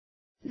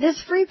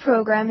This free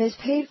program is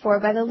paid for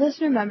by the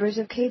listener members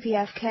of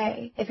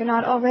KPFK. If you're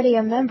not already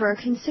a member,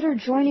 consider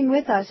joining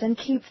with us and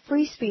keep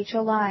free speech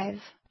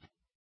alive.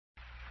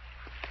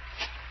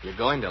 You're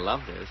going to love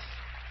this.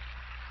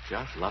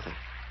 Just love it.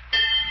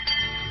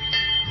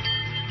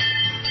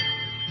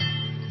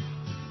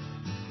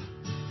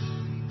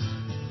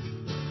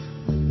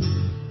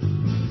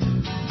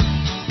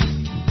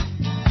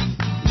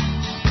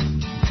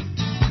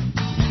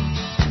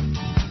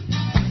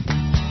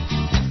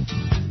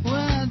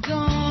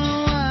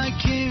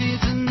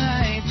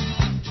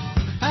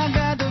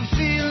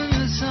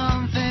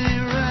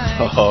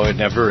 Oh, it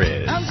never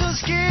is. I'm so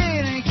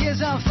scared in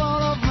case I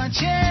fall off my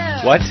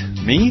chair. What?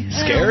 Me?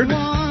 Scared?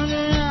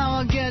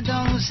 I'll get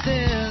down the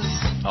stairs.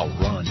 I'll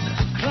run.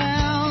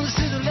 Clowns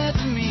to the left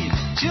of me,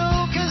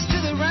 jokers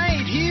to the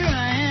right. Here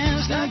I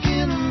am, stuck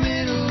in the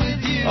middle with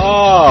you.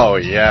 Oh,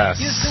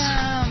 yes. Yes,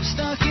 I'm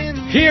stuck in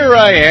the middle. Here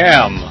I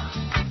am.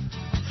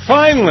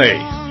 Finally,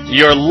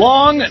 your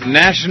long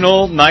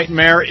national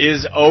nightmare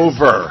is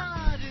over.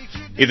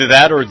 Either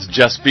that or it's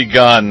just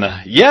begun.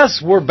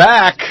 Yes, we're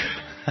back.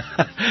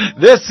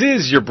 This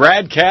is your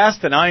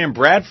BradCast, and I am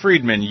Brad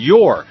Friedman,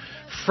 your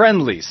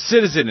friendly,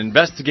 citizen,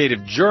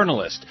 investigative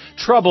journalist,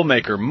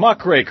 troublemaker,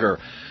 muckraker,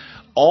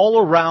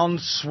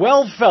 all-around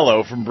swell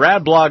fellow from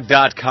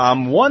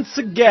BradBlog.com, once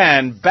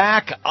again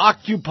back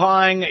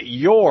occupying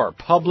your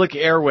public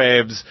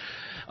airwaves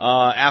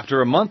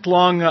after a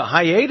month-long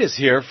hiatus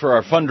here for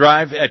our fun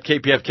drive at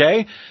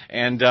KPFK.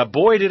 And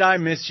boy, did I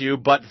miss you,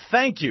 but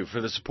thank you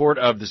for the support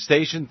of the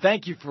station.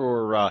 Thank you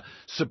for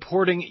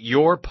supporting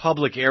your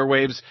public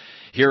airwaves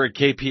here at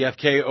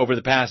KPFK over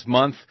the past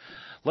month.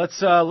 Let's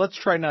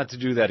try not to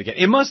do that again.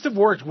 It must have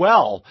worked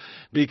well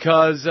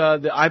because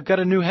I've got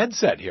a new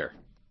headset here.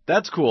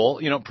 That's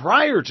cool. You know,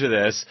 prior to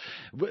this,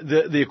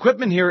 the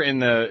equipment here in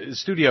the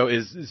studio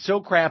is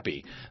so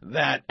crappy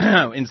that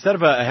instead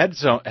of a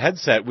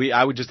headset,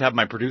 I would just have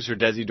my producer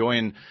Desi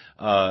Doyen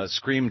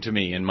scream to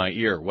me in my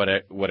ear what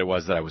it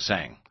was that I was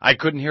saying. I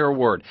couldn't hear a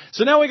word.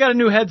 So now we got a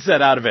new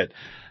headset out of it.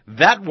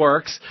 That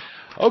works.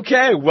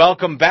 Okay,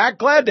 welcome back.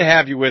 Glad to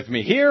have you with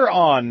me here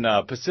on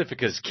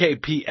Pacifica's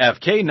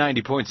KPFK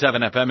 90.7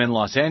 FM in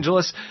Los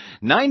Angeles,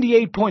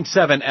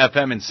 98.7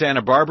 FM in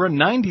Santa Barbara,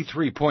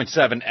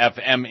 93.7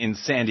 FM in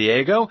San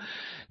Diego,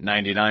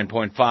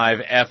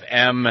 99.5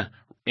 FM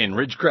in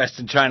Ridgecrest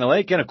and China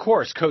Lake, and of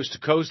course, coast to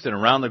coast and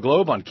around the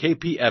globe on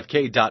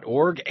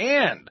kpfk.org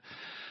and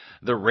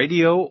the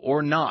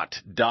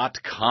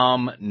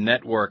RadioOrNot.com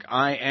network.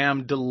 I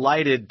am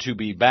delighted to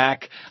be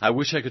back. I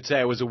wish I could say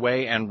I was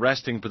away and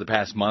resting for the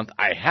past month.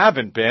 I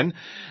haven't been.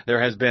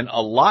 There has been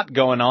a lot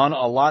going on,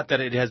 a lot that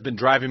it has been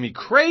driving me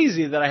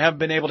crazy that I haven't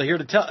been able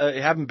to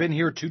haven't been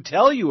here to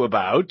tell you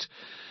about.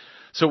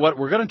 So what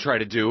we're going to try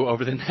to do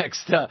over the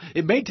next,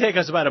 it may take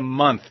us about a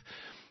month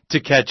to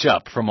catch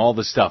up from all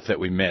the stuff that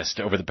we missed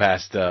over the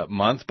past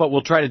month, but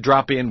we'll try to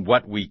drop in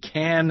what we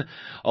can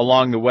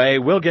along the way.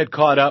 We'll get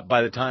caught up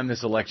by the time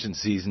this election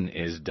season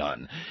is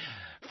done.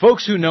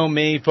 Folks who know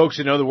me, folks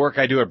who know the work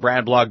I do at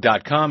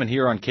BradBlog.com and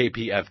here on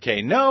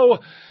KPFK know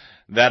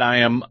that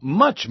I am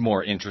much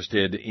more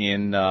interested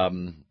in,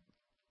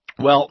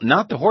 well,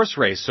 not the horse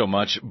race so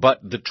much, but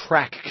the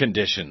track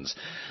conditions.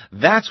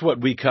 That's what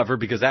we cover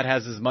because that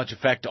has as much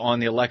effect on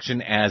the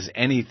election as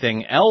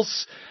anything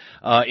else.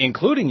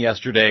 Including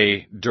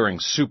yesterday during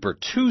Super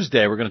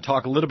Tuesday. We're going to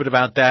talk a little bit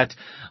about that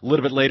a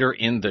little bit later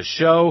in the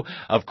show.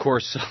 Of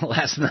course,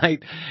 last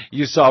night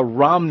you saw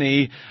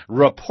Romney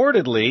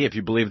reportedly, if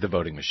you believe the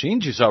voting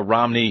machines, you saw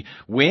Romney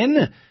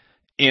win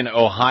in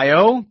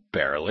Ohio,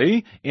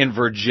 barely, in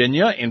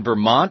Virginia, in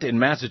Vermont, in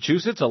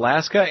Massachusetts,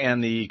 Alaska,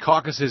 and the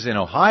caucuses in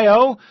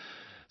Ohio.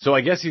 So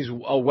I guess he's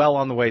well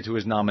on the way to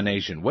his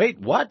nomination. Wait,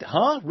 what?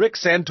 Huh? Rick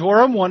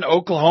Santorum won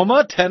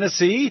Oklahoma,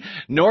 Tennessee,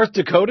 North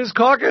Dakota's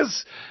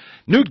caucus?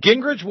 Newt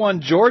Gingrich won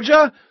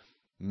Georgia?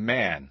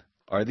 Man,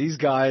 are these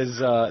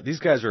guys are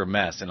a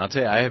mess. And I'll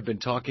tell you, I have been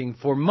talking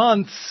for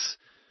months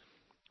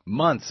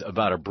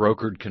about a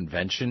brokered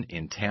convention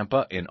in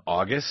Tampa in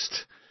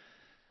August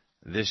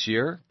this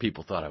year.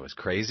 People thought I was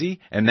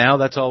crazy. And now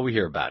that's all we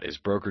hear about is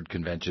brokered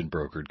convention.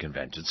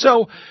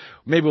 So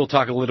maybe we'll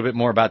talk a little bit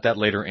more about that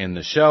later in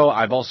the show.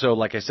 I've also,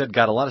 like I said,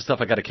 got a lot of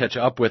stuff I got to catch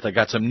up with. I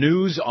got some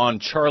news on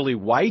Charlie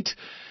White,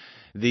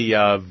 the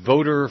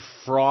voter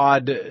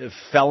fraud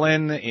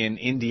felon in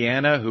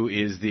Indiana, who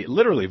is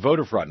literally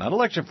voter fraud, not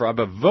election fraud,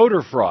 but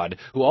voter fraud,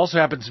 who also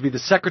happens to be the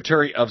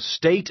Secretary of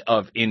State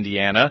of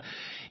Indiana.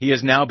 He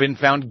has now been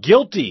found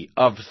guilty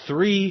of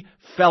 3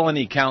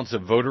 felony counts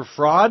of voter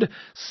fraud,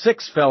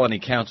 6 felony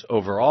counts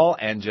overall,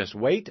 and just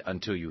wait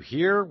until you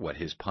hear what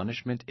his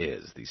punishment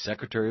is. The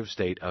Secretary of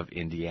State of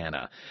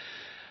Indiana.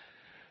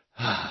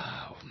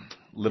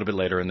 A little bit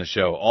later in the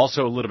show.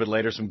 Also, a little bit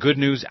later, some good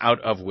news out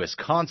of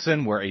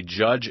Wisconsin, where a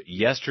judge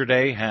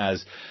yesterday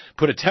has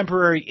put a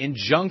temporary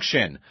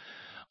injunction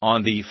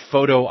on the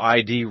photo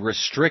ID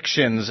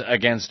restrictions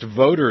against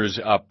voters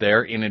up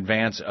there in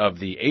advance of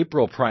the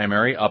April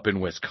primary up in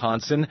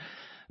Wisconsin.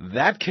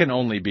 That can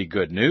only be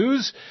good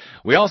news.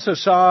 We also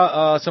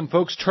saw some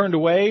folks turned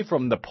away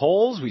from the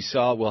polls.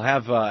 We'll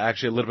have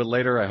actually a little bit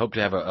later, I hope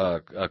to have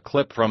a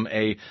clip from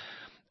a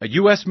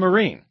U.S.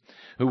 Marine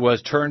who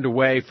was turned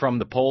away from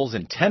the polls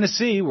in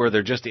Tennessee, where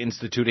they're just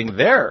instituting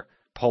their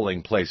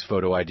polling place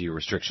photo ID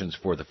restrictions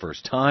for the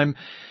first time.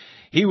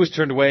 He was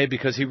turned away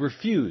because he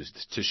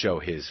refused to show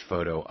his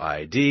photo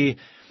ID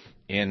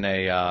in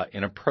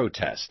a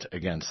protest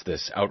against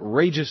this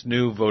outrageous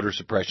new voter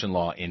suppression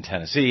law in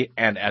Tennessee.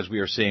 And as we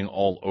are seeing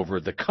all over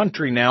the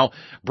country now,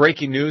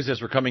 breaking news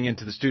as we're coming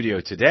into the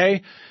studio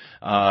today,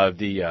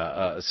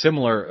 the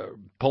similar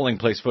polling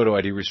place photo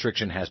ID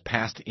restriction has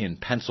passed in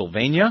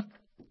Pennsylvania.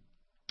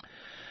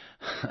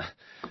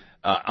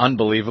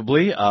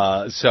 Unbelievably.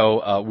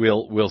 So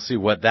we'll see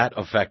what that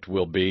effect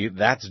will be.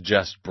 That's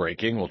just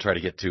breaking. We'll try to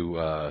get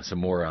to some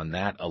more on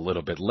that a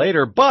little bit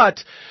later.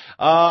 But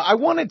I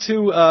wanted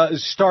to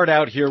start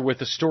out here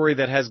with a story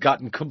that has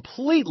gotten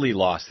completely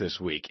lost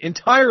this week,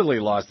 entirely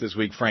lost this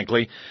week,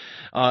 frankly,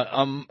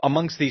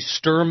 amongst the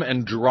Sturm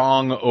and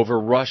Drang over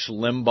Rush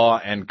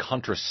Limbaugh and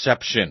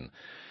contraception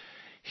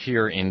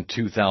here in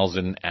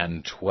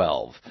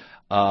 2012.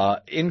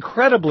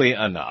 Incredibly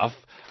enough,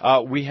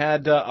 we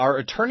had our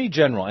Attorney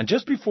General, and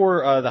just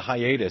before the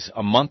hiatus,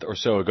 a month or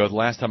so ago, the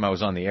last time I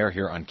was on the air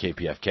here on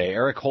KPFK,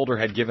 Eric Holder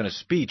had given a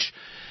speech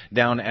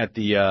down at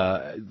the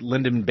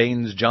Lyndon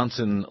Baines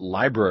Johnson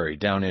Library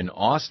down in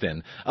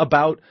Austin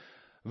about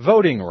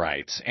voting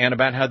rights and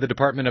about how the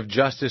Department of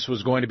Justice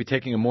was going to be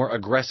taking a more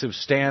aggressive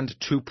stand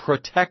to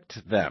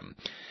protect them.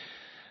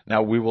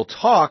 Now, we will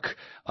talk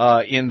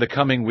in the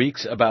coming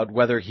weeks about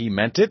whether he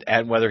meant it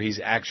and whether he's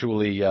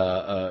actually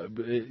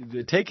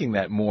taking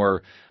that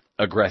more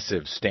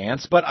aggressive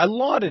stance, but I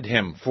lauded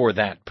him for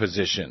that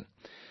position.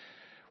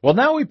 Well,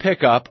 now we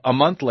pick up a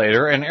month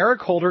later, and Eric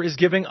Holder is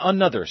giving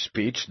another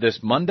speech. This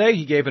Monday,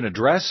 he gave an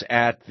address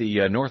at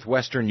the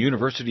Northwestern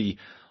University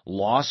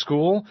Law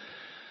School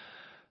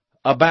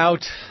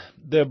about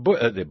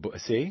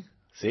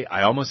See,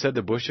 I almost said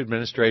the Bush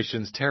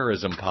administration's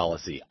terrorism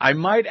policy. I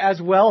might as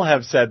well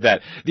have said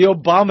that. The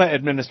Obama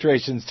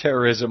administration's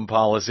terrorism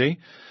policy,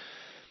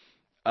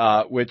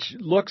 which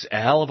looks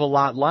a hell of a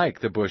lot like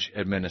the Bush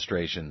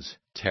administration's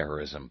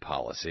terrorism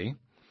policy.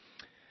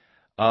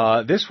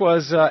 This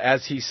was,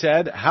 as he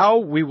said, how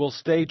we will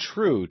stay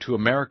true to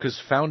America's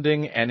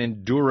founding and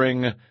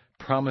enduring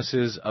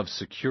promises of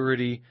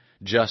security,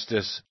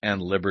 justice,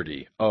 and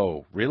liberty.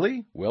 Oh,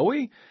 really? Will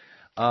we?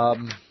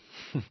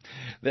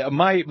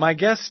 My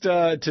guest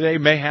today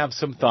may have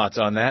some thoughts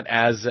on that,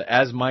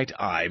 as might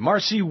I.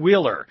 Marcy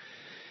Wheeler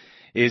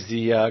is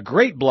the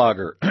great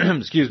blogger,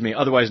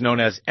 otherwise known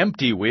as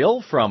Empty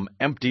Wheel from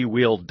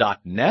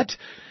EmptyWheel.net.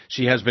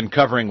 She has been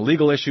covering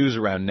legal issues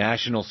around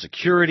national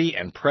security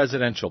and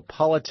presidential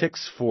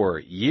politics for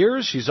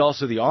years. She's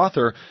also the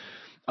author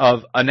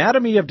of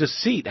Anatomy of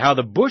Deceit, How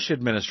the Bush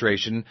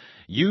Administration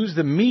Used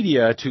the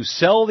Media to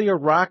Sell the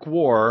Iraq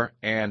War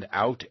and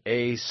Out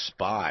a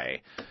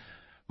Spy.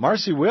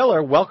 Marcy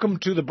Wheeler, welcome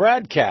to the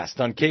BradCast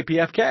on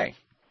KPFK.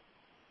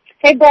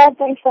 Hey, Brad,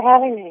 thanks for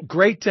having me.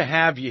 Great to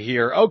have you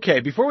here.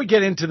 Okay, before we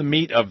get into the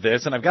meat of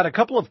this, and I've got a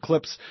couple of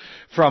clips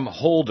from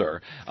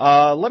Holder,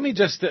 let me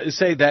just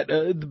say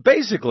that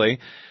basically,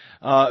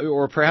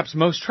 or perhaps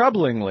most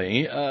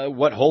troublingly,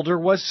 what Holder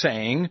was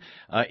saying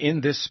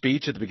in this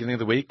speech at the beginning of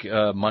the week,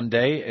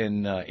 Monday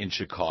in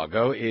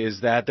Chicago,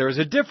 is that there is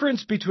a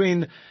difference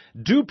between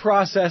due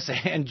process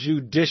and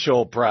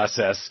judicial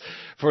process.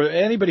 For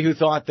anybody who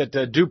thought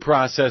that due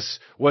process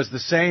was the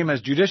same as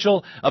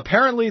judicial,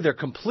 apparently they're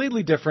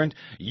completely different.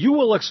 You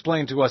will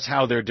explain to us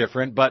how they're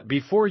different, but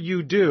before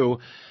you do,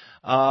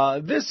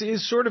 this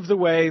is sort of the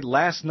way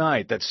last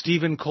night that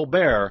Stephen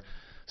Colbert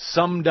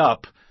summed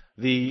up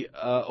the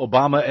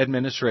Obama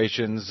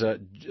administration's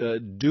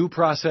due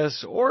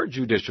process or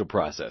judicial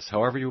process,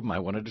 however you might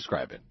want to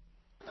describe it.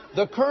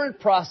 The current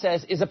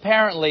process is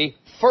apparently,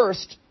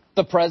 first,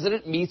 the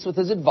president meets with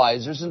his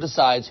advisors and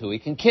decides who he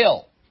can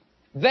kill.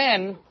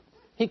 Then,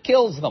 he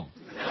kills them.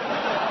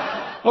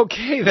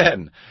 Okay,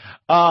 then.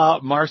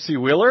 Marcy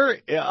Wheeler,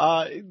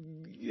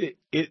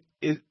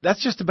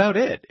 that's just about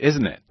it,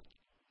 isn't it?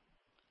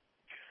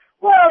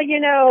 Well,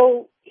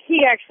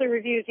 he actually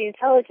reviews the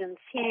intelligence,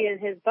 he and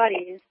his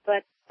buddies,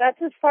 but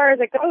that's as far as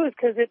it goes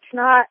because it's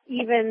not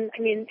even,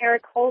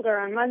 Eric Holder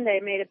on Monday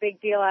made a big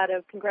deal out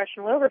of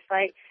congressional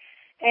oversight,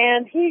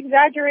 and he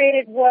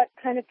exaggerated what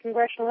kind of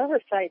congressional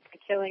oversight the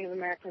killing of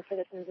American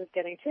citizens is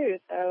getting too,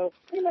 so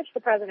pretty much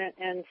the president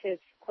and his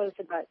close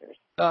advisors.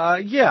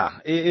 Yeah,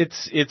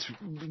 it's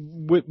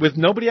with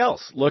nobody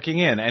else looking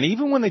in, and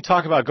even when they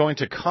talk about going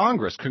to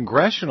Congress,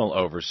 congressional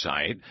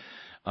oversight,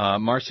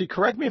 Marcy,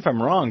 correct me if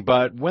I'm wrong,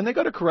 but when they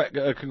go to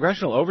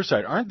congressional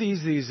oversight, aren't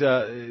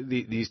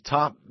these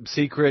top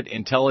secret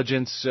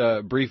intelligence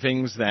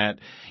briefings that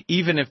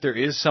even if there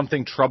is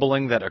something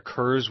troubling that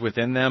occurs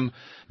within them,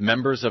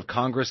 members of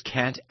Congress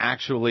can't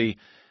actually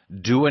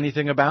do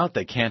anything about?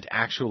 They can't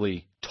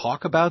actually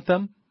talk about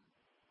them?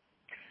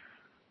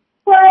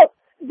 Well,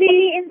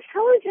 the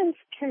intelligence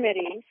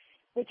committees,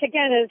 which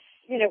again is,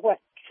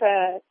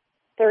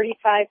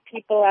 35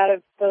 people out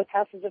of both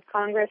houses of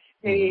Congress,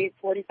 maybe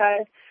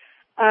 45.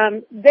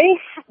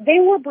 They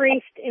were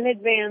briefed in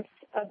advance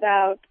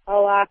about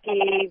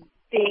Al-Awlaki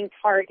being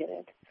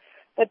targeted,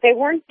 but they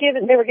were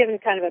given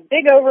kind of a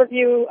big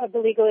overview of the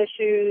legal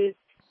issues,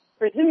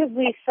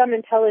 presumably some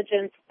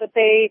intelligence,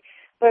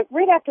 but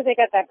right after they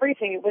got that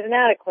briefing, it was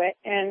inadequate,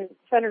 and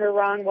Senator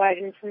Ron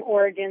Wyden from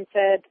Oregon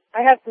said,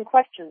 I have some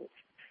questions,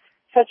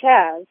 such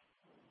as,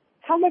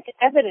 how much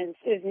evidence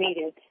is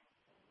needed?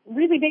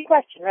 Really big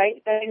question,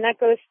 right? And that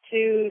goes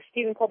to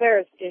Stephen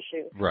Colbert's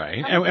issue.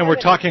 Right. And we're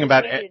talking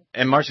about,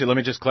 and Marcy, let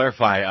me just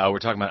clarify, we're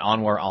talking about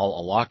Anwar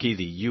al-Awlaki,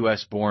 the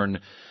U.S.-born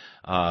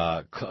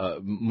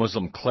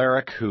Muslim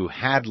cleric who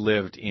had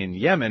lived in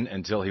Yemen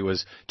until he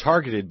was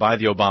targeted by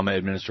the Obama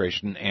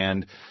administration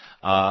and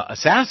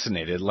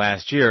assassinated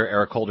last year.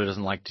 Eric Holder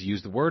doesn't like to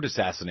use the word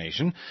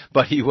assassination,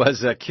 but he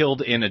was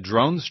killed in a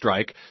drone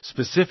strike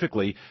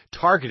specifically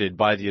targeted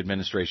by the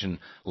administration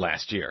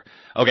last year.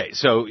 Okay,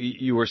 so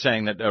you were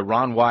saying that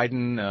Ron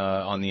Wyden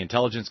on the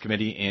Intelligence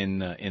Committee in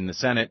the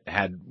Senate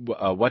had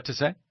what to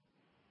say?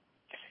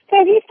 So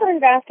he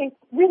started asking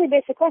really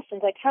basic questions,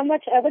 like how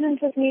much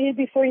evidence is needed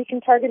before you can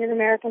target an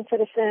American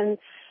citizen?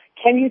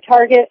 Can you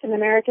target an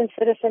American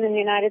citizen in the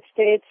United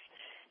States?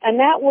 And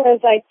that was,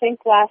 I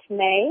think, last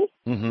May.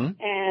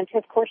 Mm-hmm. And,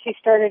 of course, he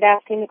started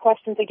asking the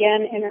questions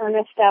again in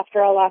earnest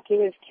after Al-Awlaki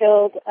was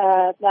killed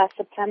last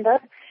September.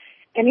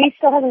 And he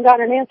still hasn't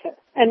gotten an answer.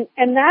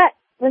 And that,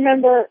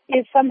 remember,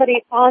 is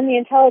somebody on the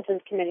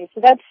Intelligence Committee.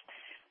 So that's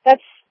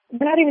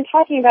we're not even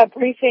talking about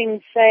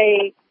briefing,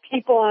 say,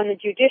 people on the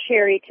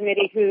Judiciary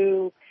Committee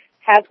who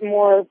have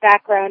more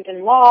background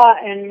in law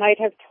and might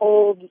have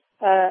told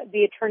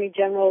the Attorney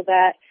General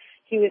that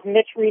he was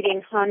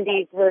misreading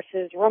Handy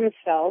versus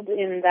Rumsfeld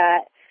in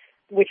that,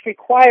 which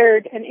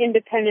required an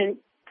independent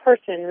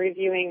person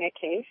reviewing a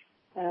case.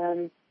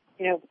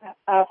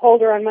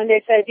 Holder on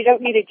Monday said you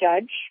don't need a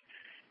judge.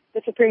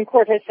 The Supreme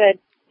Court has said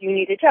you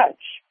need a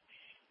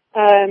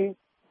judge.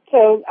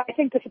 So I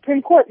think the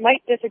Supreme Court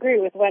might disagree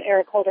with what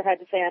Eric Holder had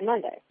to say on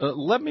Monday.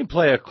 Let me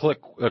play a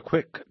quick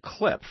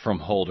clip from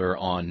Holder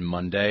on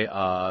Monday.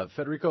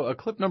 Federico,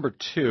 clip number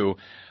 2.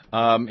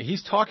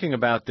 He's talking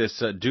about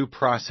this due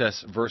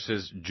process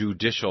versus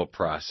judicial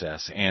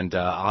process, and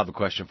I'll have a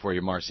question for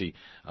you, Marcy,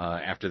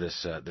 after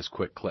this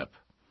quick clip.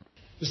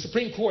 The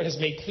Supreme Court has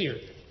made clear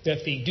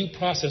that the Due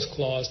Process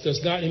Clause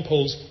does not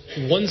impose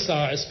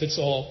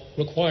one-size-fits-all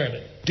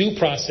requirement. Due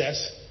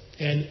process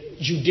and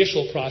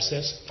judicial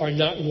process are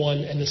not one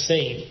and the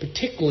same,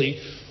 particularly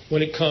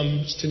when it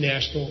comes to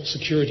national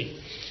security.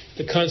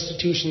 The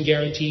Constitution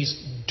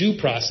guarantees due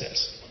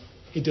process.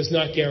 It does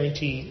not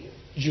guarantee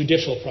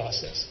judicial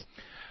process.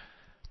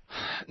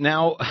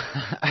 Now,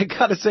 I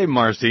gotta say,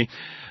 Marcy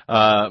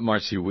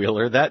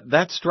Wheeler,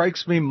 that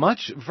strikes me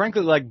much,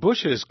 frankly, like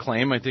Bush's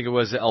claim. I think it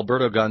was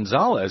Alberto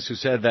Gonzalez who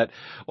said that,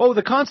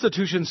 the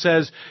Constitution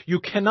says you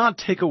cannot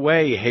take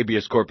away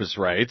habeas corpus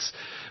rights,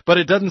 but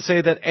it doesn't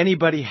say that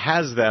anybody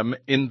has them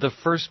in the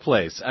first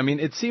place. I mean,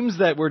 it seems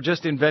that we're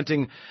just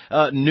inventing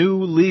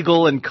new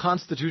legal and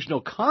constitutional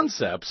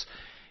concepts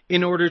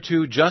in order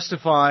to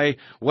justify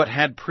what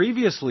had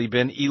previously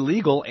been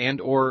illegal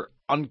and or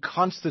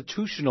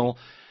unconstitutional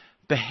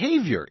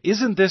behavior.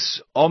 Isn't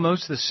this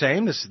almost the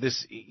same?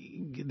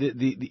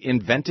 The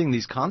inventing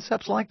these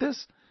concepts like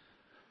this?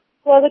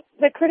 Well,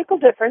 the critical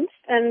difference,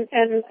 and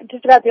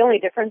just about the only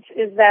difference,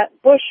 is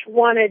that Bush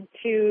wanted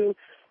to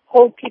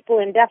hold people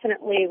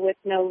indefinitely with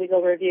no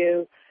legal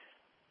review.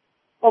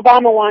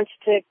 Obama wants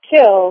to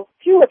kill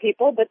fewer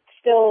people, but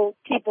still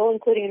people,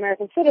 including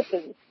American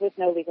citizens, with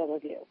no legal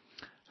review.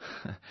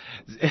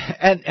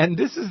 And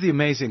this is the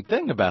amazing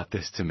thing about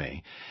this to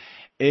me,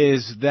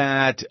 is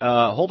that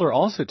Holder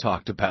also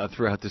talked about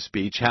throughout the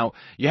speech how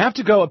you have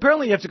to go to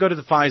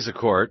the FISA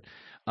court,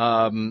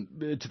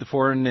 to the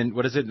Foreign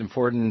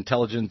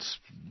Intelligence,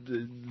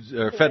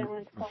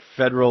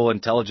 Federal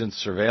Intelligence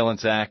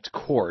Surveillance Act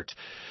court,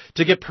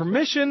 to get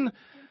permission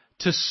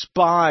to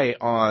spy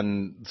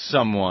on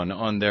someone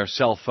on their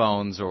cell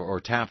phones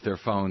or tap their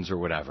phones or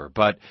whatever.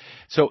 But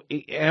so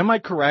am I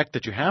correct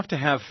that you have to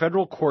have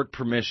federal court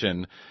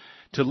permission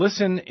to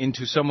listen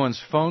into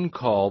someone's phone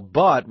call,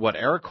 but what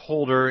Eric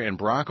Holder and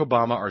Barack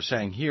Obama are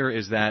saying here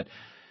is that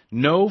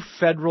no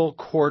federal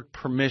court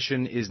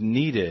permission is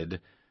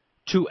needed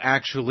to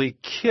actually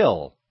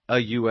kill a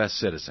U.S.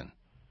 citizen?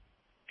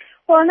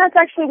 Well, and that's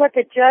actually what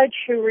the judge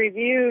who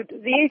reviewed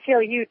the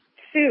ACLU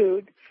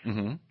sued,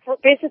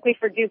 basically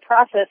for due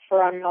process for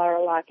Anwar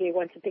al-Awlaki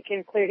once it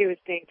became clear he was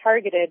being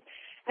targeted.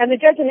 And the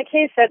judge in the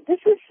case said,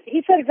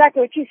 he said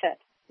exactly what you said.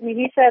 I mean,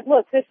 he said,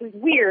 look, this is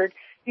weird.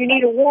 You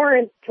need a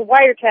warrant to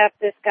wiretap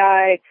this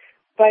guy,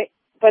 but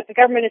the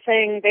government is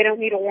saying they don't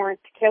need a warrant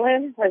to kill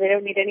him, or they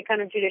don't need any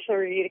kind of judicial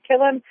review to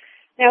kill him.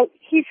 Now,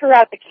 he threw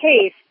out the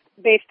case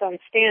based on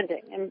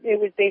standing, and it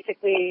was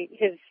basically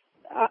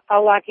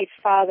al-Awlaki's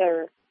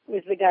father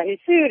was the guy who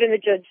sued, and the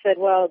judge said,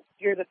 well,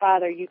 you're the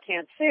father, you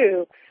can't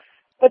sue.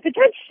 But the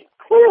judge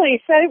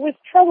clearly said it was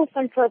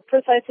troublesome for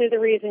precisely the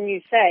reason you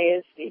say,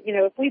 is, you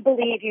know, if we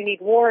believe you need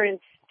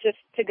warrants just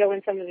to go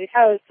in somebody's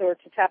house or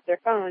to tap their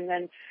phone,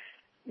 then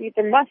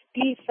there must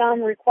be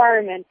some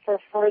requirement for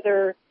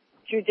further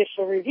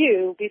judicial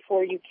review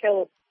before you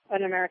kill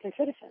an American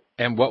citizen.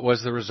 And what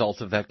was the result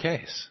of that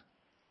case?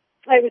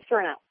 It was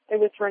thrown out. It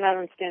was thrown out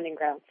on standing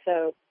ground.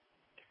 So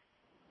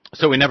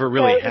we never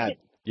really had,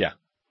 yeah.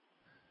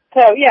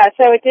 So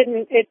it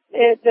didn't,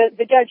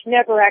 the judge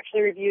never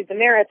actually reviewed the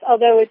merits,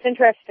 although it's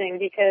interesting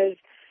because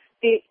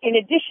in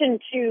addition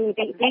to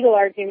the legal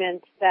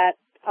argument that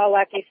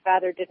al-Awlaki's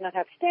father did not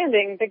have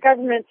standing, the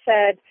government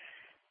said,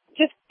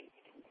 just,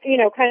 you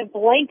know, kind of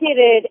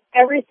blanketed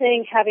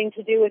everything having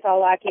to do with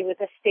al-Awlaki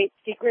with a state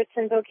secrets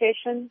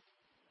invocation.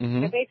 Mm-hmm.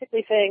 They're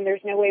basically saying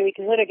there's no way we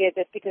can litigate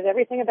this because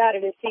everything about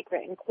it is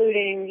secret,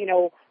 including, you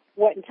know,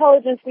 what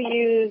intelligence we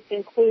used,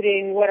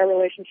 including what our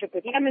relationship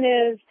with Yemen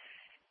is.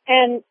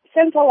 And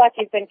since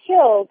al-Awlaki's been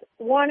killed,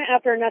 one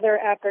after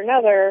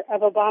another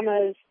of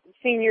Obama's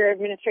senior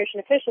administration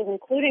officials,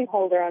 including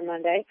Holder on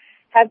Monday,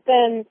 have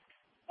been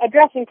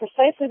addressing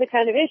precisely the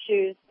kind of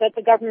issues that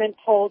the government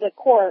told a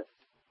court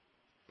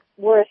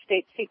were a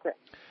state secret.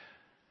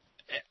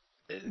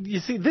 You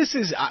see, this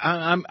is,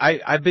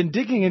 I've been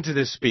digging into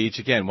this speech,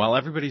 again, while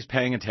everybody's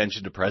paying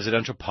attention to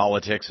presidential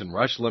politics and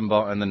Rush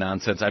Limbaugh and the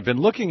nonsense. I've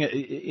been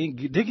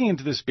digging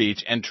into this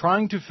speech and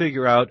trying to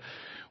figure out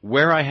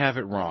where I have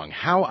it wrong,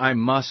 how I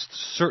must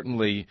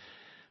certainly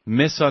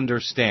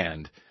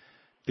misunderstand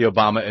the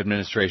Obama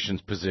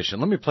administration's position.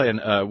 Let me play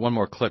one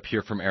more clip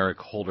here from Eric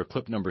Holder,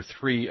 clip number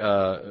 3,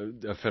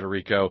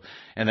 Federico,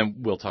 and then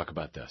we'll talk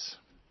about this.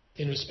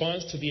 In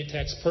response to the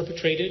attacks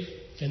perpetrated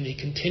and the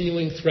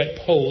continuing threat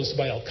posed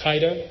by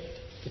al-Qaeda,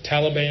 the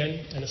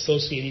Taliban, and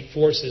associated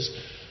forces,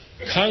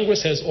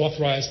 Congress has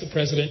authorized the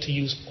President to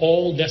use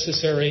all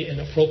necessary and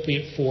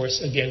appropriate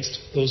force against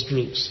those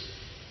groups.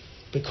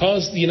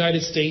 Because the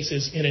United States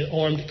is in an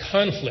armed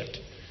conflict,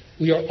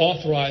 we are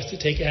authorized to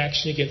take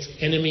action against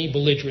enemy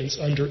belligerents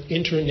under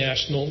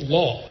international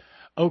law.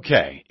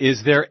 Okay.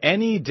 Is there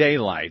any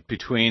daylight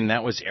between,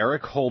 that was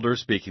Eric Holder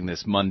speaking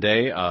this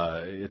Monday,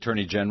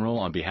 Attorney General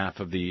on behalf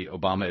of the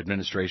Obama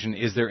administration.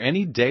 Is there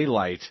any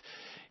daylight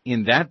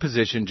in that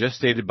position just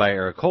stated by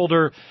Eric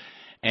Holder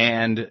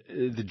and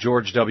the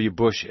George W.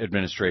 Bush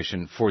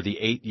administration for the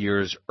 8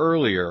 years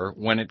earlier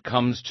when it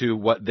comes to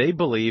what they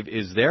believe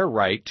is their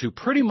right to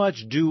pretty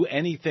much do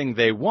anything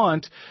they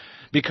want?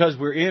 Because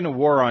we're in a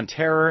war on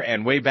terror,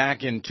 and way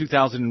back in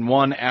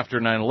 2001,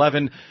 after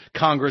 9/11,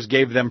 Congress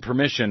gave them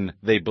permission,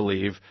 they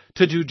believe,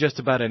 to do just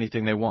about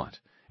anything they want.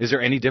 Is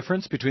there any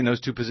difference between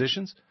those two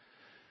positions?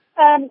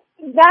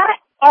 That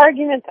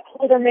argument that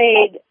Holder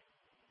made,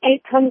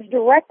 it comes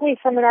directly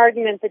from an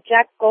argument that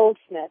Jack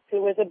Goldsmith,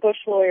 who was a Bush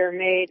lawyer,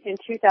 made in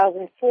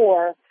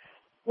 2004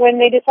 when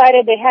they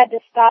decided they had to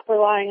stop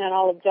relying on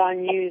all of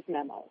John Yoo's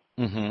memos.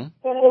 Mm-hmm.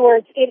 So in other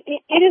words, it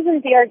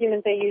isn't the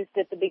argument they used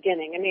at the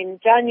beginning. I mean,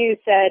 John Yoo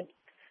said,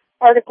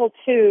 Article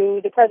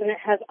 2, the president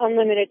has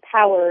unlimited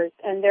powers,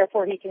 and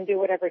therefore he can do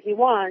whatever he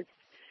wants.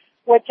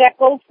 What Jack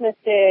Goldsmith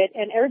did,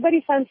 and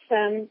everybody since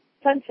him,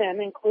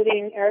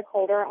 including Eric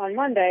Holder on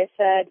Monday,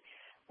 said,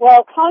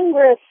 well,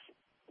 Congress,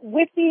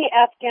 with the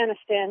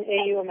Afghanistan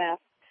AUMF,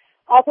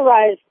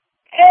 authorized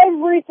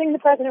everything the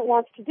president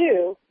wants to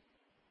do,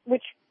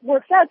 which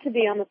works out to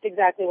be almost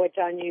exactly what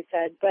John Yoo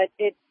said, but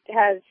it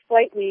has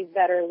slightly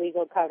better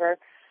legal cover.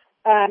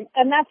 And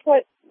that's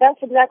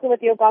exactly what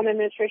the Obama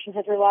administration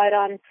has relied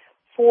on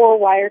for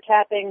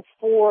wiretapping,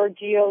 for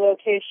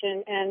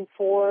geolocation, and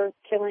for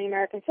killing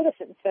American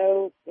citizens.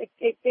 So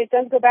it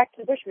does go back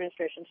to the Bush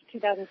administration, to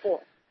 2004.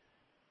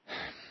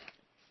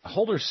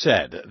 Holder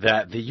said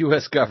that the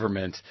U.S.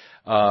 government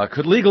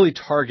could legally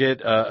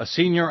target a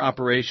senior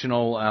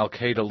operational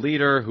al-Qaeda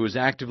leader who is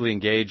actively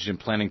engaged in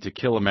planning to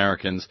kill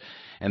Americans.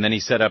 And then he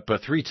set up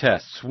 3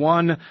 tests.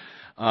 One,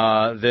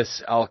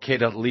 this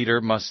al-Qaeda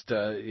leader must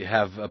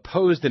have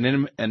posed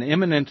an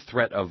imminent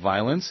threat of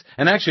violence.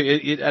 And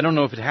actually, I don't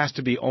know if it has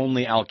to be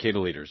only al-Qaeda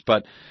leaders,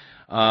 but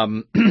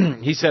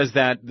he says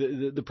that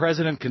the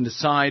president can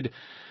decide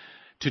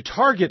to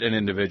target an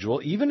individual,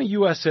 even a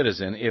U.S.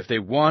 citizen, if they,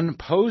 1,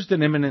 posed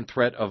an imminent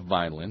threat of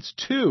violence,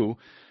 2,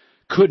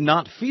 could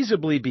not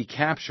feasibly be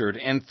captured,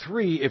 and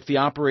 3, if the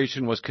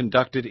operation was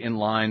conducted in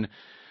line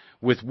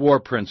with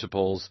war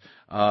principles,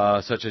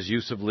 such as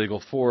use of legal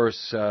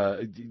force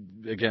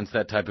against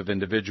that type of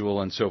individual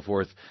and so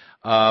forth.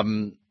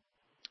 Did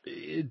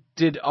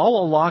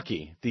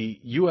al-Awlaki, the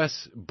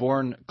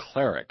U.S.-born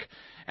cleric,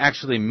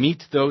 actually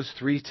meet those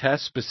 3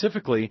 tests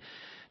specifically?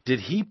 Did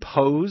he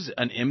pose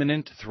an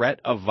imminent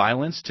threat of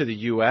violence to the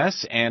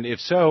U.S.? And if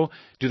so,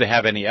 do they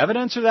have any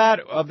evidence of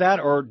that,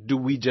 or do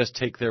we just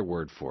take their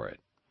word for it?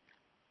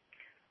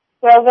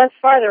 Well, thus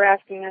far they're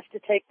asking us to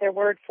take their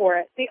word for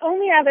it. The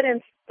only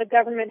evidence the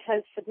government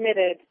has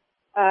submitted,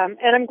 and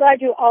I'm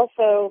glad you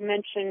also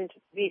mentioned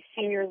the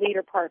senior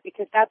leader part,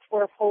 because that's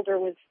where Holder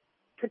was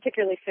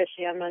particularly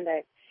fishy on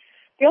Monday.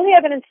 The only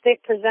evidence they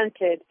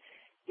presented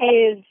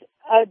is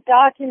a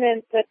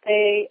document that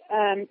they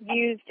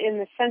used in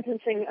the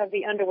sentencing of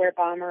the underwear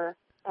bomber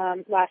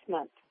last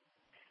month.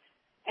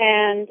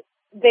 And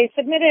they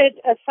submitted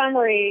a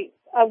summary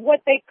of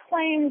what they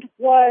claimed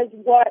was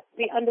what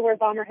the underwear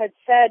bomber had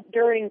said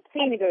during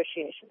plea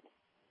negotiations.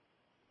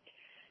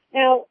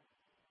 Now,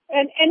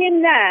 and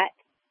in that,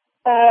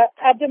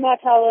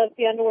 Abdul-Muttalib,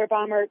 the underwear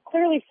bomber,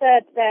 clearly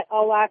said that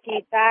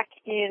al-Awlaki back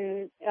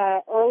in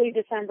early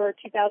December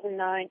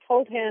 2009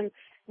 told him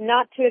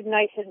not to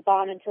ignite his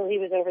bomb until he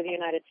was over the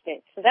United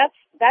States. So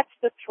that's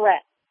the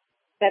threat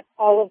that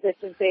all of this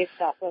is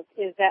based off of,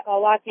 is that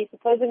al-Awlaki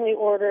supposedly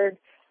ordered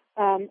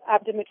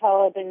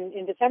Abdul-Muttalib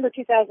in December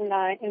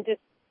 2009,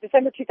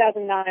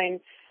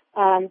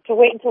 to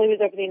wait until he was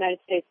over the United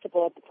States to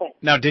blow up the plane.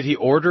 Now, did he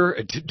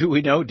order? Do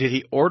we know? Did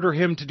he order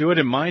him to do it?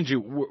 And mind you,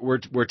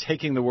 we're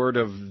taking the word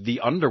of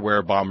the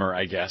underwear bomber,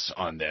 I guess,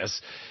 on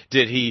this.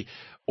 Did he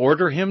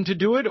order him to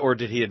do it, or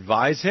did he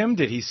advise him?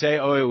 Did he say,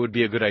 "Oh, it would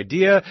be a good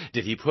idea"?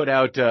 Did he put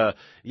out,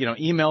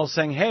 emails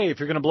saying, "Hey, if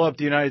you're going to blow up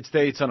the United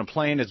States on a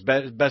plane, it's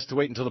best to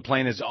wait until the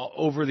plane is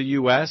over the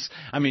U.S."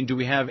 I mean, do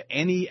we have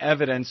any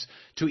evidence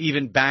to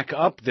even back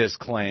up this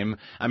claim?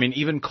 I mean,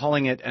 even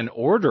calling it an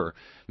order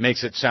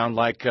makes it sound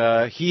like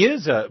he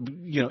is,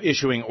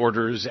 issuing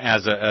orders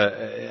as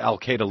a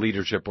Al-Qaeda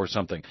leadership or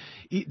something.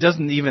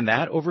 Doesn't even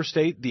that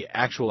overstate the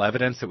actual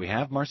evidence that we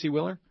have, Marcy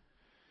Wheeler?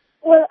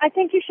 Well, I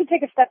think you should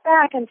take a step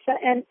back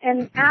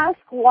and ask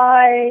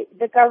why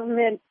the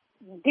government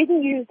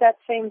didn't use that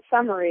same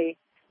summary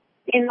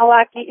in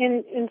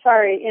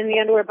the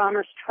underwear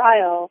bomber's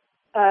trial,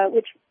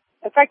 which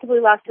effectively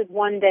lasted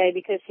one day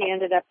because he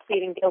ended up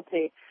pleading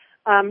guilty,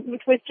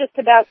 which was just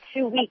about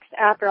 2 weeks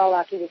after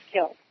al-Awlaki was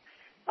killed.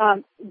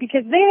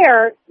 Because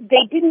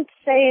they didn't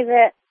say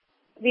that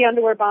the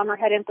underwear bomber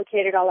had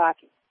implicated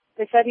al-Awlaki.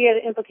 They said he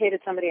had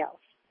implicated somebody else.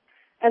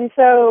 And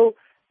so,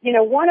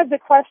 one of the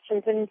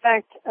questions, and in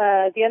fact,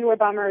 the underwear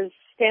bomber's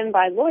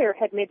standby lawyer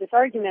had made this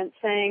argument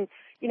saying,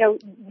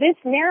 this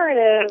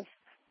narrative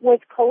was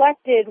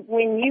collected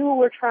when you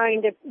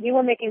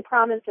were making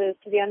promises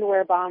to the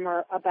underwear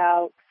bomber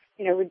about,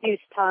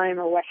 reduced time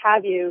or what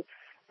have you.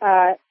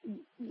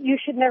 You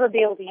should never be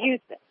able to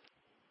use this.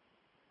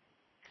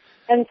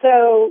 And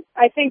so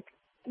I think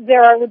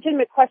there are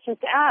legitimate questions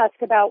to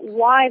ask about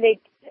why they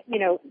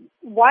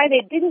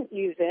didn't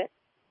use it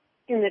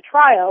in the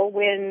trial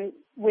when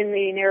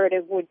the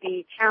narrative would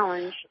be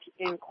challenged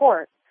in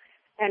court,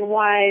 and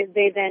why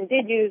they then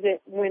did use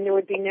it when there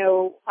would be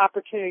no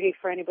opportunity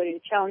for anybody to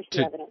challenge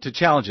the evidence. To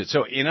challenge it.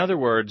 So, in other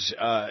words,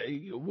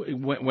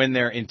 when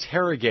they're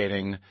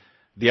interrogating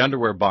the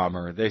underwear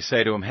bomber, they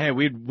say to him, "Hey,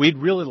 we'd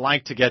really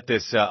like to get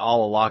this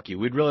al-Awlaki.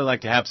 We'd really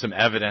like to have some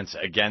evidence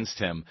against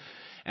him.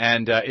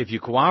 And if you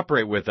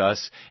cooperate with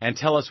us and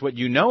tell us what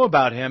you know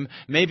about him,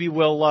 maybe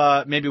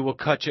we'll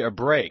cut you a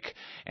break."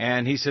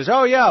 And he says,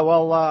 "Oh yeah,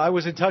 well I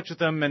was in touch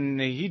with him, and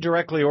he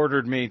directly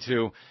ordered me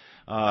to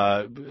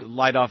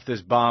light off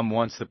this bomb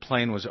once the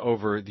plane was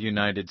over the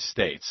United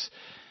States."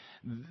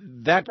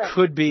 That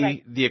could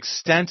be the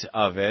extent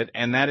of it,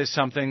 and that is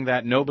something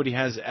that nobody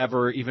has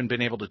ever even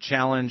been able to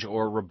challenge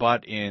or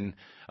rebut in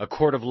a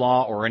court of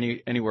law or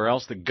anywhere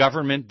else. The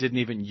government didn't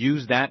even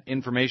use that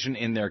information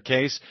in their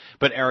case,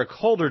 but Eric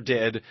Holder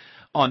did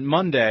on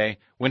Monday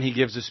when he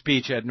gives a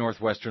speech at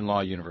Northwestern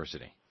Law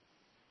University.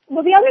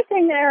 Well, the other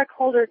thing that Eric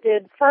Holder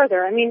did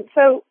further,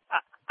 so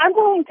I'm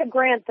willing to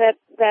grant that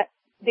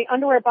the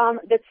underwear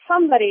bomber, that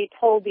somebody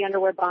told the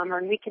underwear bomber,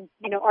 and we could,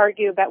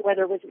 argue about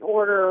whether it was an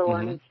order or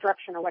an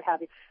instruction or what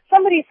have you.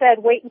 Somebody said,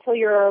 "Wait until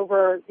you're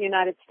over the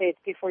United States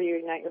before you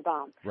ignite your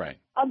bomb." Right.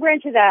 I'll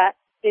grant you that.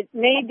 It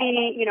may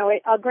be,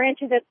 I'll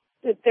grant you that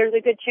there's a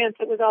good chance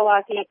it was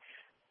al-Awlaki.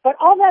 But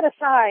all that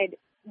aside,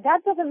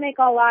 that doesn't make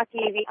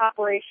al-Awlaki the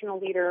operational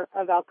leader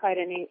of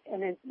Al-Qaeda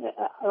in the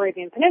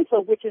Arabian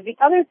Peninsula, which is the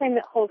other thing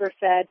that Holder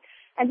said.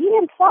 And he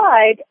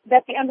implied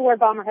that the underwear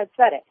bomber had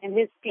said it in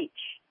his speech.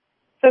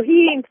 So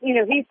he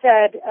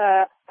said,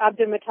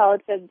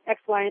 Abdul-Muttalib said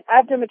X, Y, and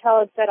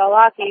Abdul-Muttalib said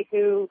al-Awlaki,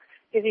 who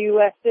is a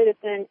U.S.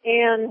 citizen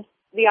and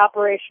the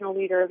operational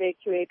leader of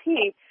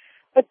AQAP.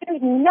 But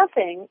there's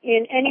nothing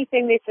in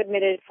anything they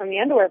submitted from the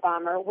underwear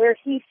bomber where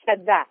he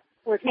said that,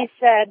 where he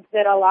said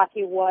that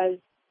al-Awlaki was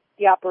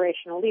the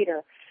operational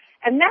leader.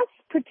 And that's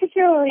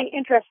particularly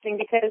interesting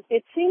because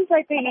it seems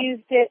like they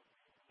used it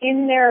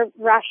in their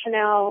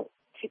rationale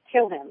to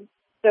kill him.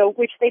 So,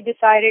 which they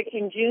decided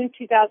in June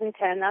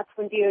 2010. That's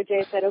when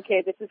DOJ said,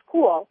 "Okay, this is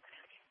cool."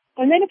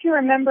 And then, if you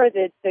remember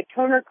the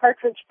toner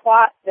cartridge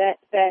plot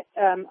that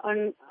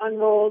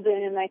unrolled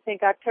in, I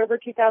think, October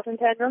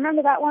 2010.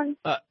 Remember that one?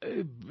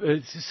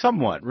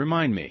 Somewhat.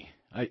 Remind me.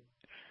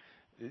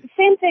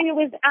 Same thing. It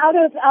was out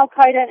of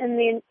Al-Qaeda in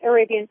the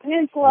Arabian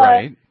Peninsula.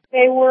 Right.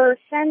 They were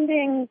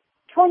sending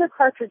toner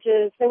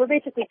cartridges. They were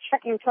basically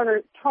checking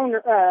toner.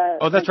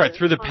 Oh, that's right.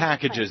 Through the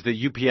packages, the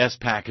UPS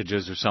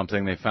packages or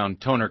something, they found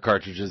toner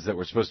cartridges that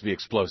were supposed to be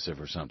explosive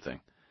or something.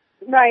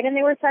 Right, and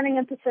they were sending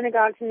them to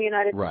synagogues in the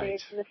United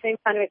States, and the same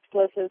kind of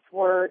explosives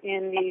were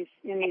in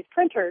these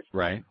printers.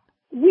 Right.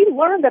 We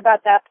learned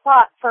about that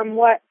plot from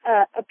what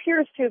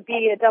appears to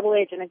be a double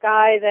agent, a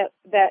guy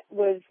that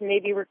was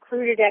maybe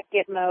recruited at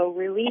Gitmo,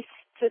 released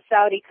to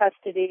Saudi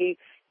custody,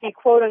 he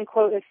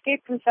quote-unquote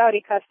escaped from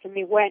Saudi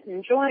custody, went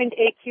and joined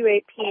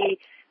AQAP,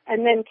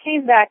 and then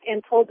came back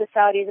and told the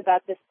Saudis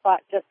about this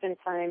plot just in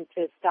time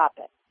to stop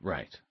it.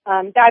 Right.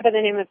 Guy by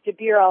the name of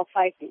Dabir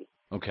al-Faifi.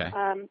 Okay.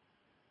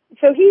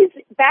 So he's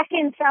back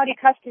in Saudi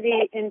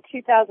custody in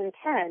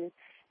 2010,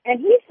 and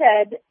he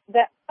said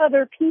that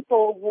other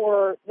people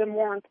were the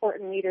more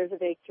important leaders of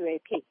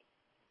AQAP.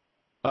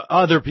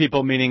 Other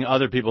people meaning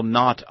other people,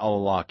 not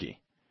al-Awlaki.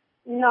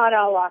 Not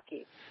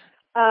al-Awlaki.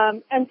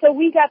 And so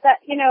we got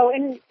that,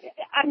 and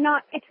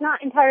it's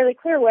not entirely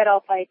clear what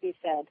al-Faifi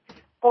said.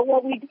 But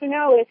what we do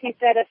know is he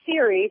said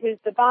Asiri, who's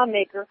the bomb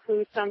maker,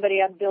 who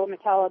somebody Abdul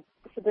Muttalib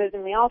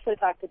supposedly also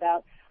talked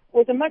about,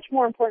 was a much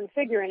more important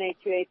figure in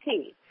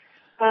AQAP.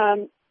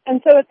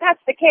 And so if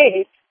that's the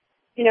case,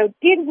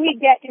 did we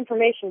get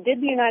information? Did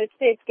the United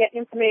States get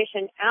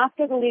information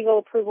after the legal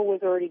approval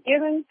was already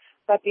given,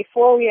 but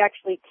before we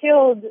actually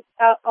killed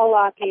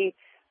al-Awlaki,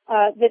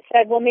 that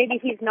said, well, maybe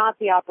he's not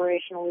the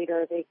operational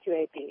leader of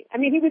AQAP? I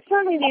mean, he was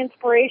certainly the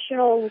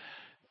inspirational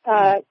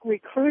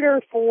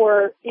recruiter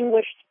for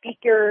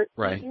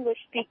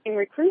English-speaking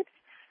recruits.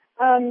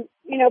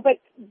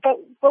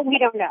 But we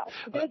don't know.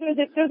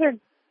 Those are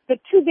the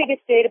two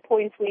biggest data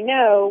points we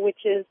know,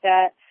 which is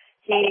that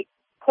he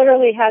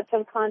clearly had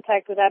some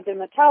contact with Abdul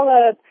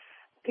Muttalib.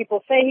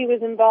 People say he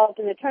was involved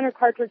in the Turner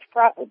Cartridge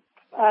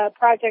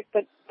project,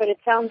 but it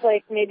sounds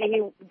like maybe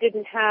he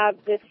didn't have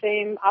the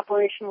same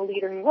operational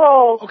leading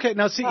role. Okay,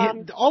 now see,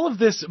 all of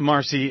this,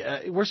 Marcy,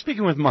 we're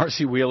speaking with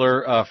Marcy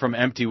Wheeler from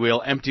Empty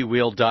Wheel,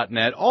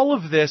 emptywheel.net. All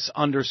of this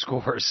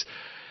underscores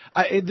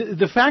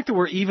the fact that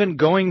we're even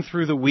going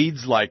through the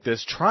weeds like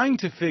this, trying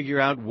to figure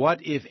out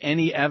what, if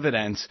any,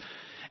 evidence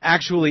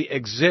actually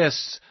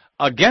exists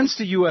against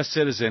a U.S.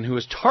 citizen who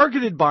is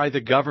targeted by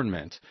the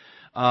government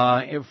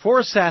for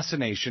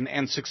assassination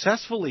and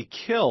successfully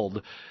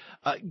killed,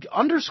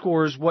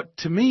 underscores what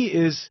to me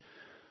is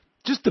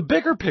just the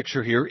bigger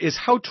picture here is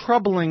how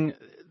troubling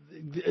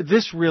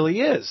this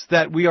really is,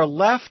 that we are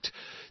left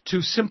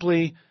to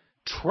simply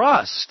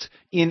trust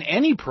in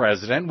any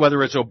president,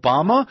 whether it's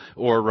Obama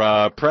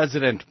or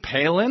President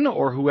Palin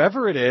or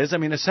whoever it is. I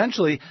mean,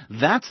 essentially,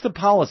 that's the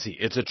policy.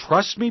 It's a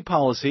trust me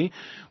policy.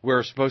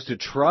 We're supposed to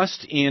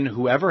trust in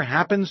whoever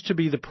happens to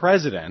be the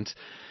president.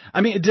 I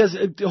mean,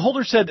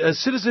 Holder said,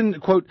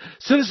 quote,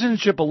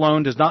 citizenship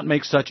alone does not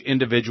make such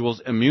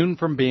individuals immune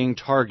from being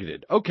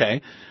targeted.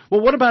 Okay.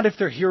 Well, what about if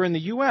they're here in the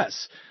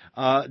U.S.?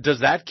 Does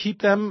that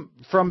keep them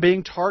from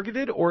being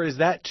targeted, or is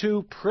that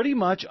pretty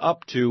much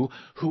up to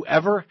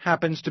whoever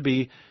happens to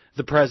be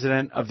the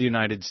president of the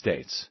United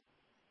States?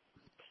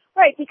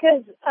 Right,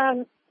 because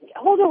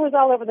Holder was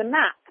all over the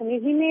map. I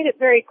mean, he made it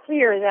very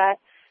clear that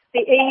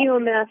the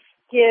AUMF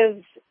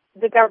gives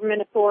the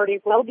government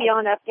authority well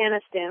beyond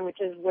Afghanistan, which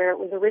is where it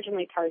was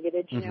originally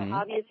targeted.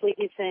 Obviously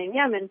he's saying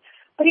Yemen,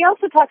 but he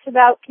also talks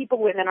about people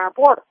within our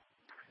border.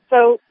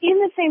 So in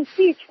the same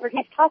speech where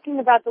he's talking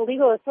about the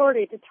legal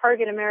authority to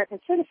target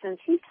American citizens,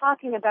 he's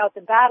talking about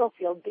the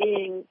battlefield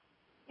being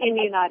in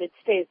the United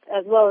States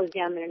as well as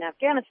Yemen and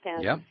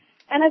Afghanistan. Yep.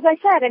 And as I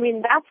said, I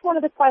mean, that's one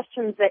of the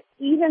questions that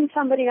even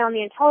somebody on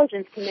the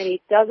Intelligence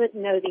Committee doesn't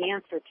know the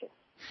answer to.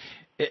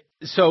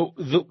 So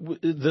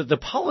the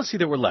policy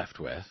that we're left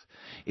with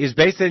is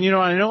based on,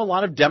 I know a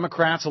lot of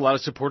Democrats, a lot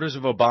of supporters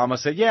of Obama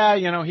say,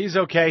 yeah, he's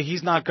okay.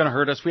 He's not going to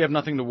hurt us. We have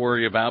nothing to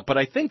worry about. But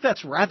I think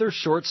that's rather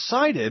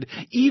short-sighted.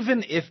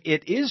 Even if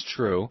it is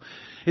true,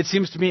 it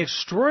seems to me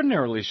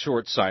extraordinarily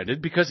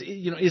short-sighted because,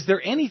 is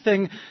there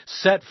anything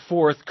set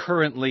forth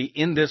currently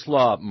in this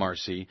law,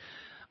 Marcy,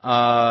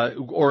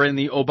 or in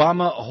the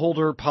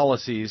Obama-Holder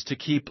policies to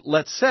keep,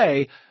 let's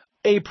say,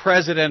 a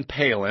President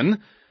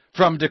Palin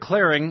from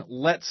declaring,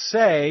 let's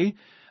say,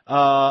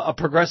 a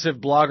progressive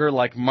blogger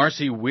like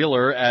Marcy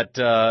Wheeler at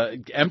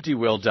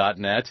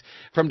emptywheel.net,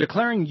 from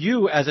declaring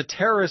you as a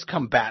terrorist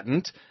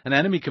combatant, an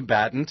enemy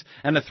combatant,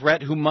 and a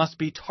threat who must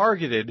be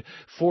targeted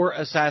for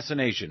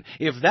assassination?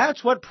 If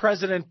that's what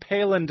President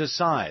Palin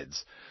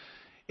decides,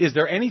 is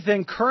there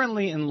anything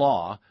currently in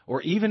law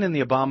or even in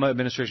the Obama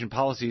administration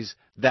policies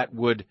that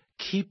would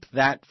keep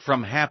that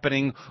from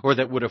happening or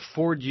that would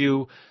afford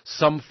you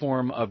some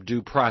form of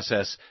due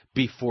process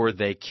before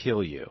they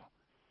kill you?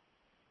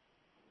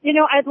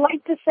 I'd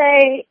like to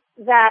say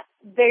that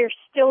they're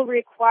still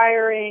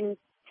requiring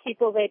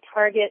people they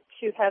target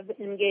to have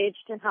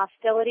engaged in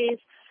hostilities,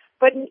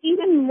 but an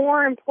even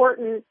more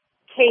important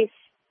case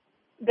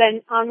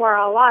than Anwar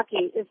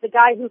al-Awlaki is the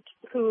guy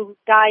who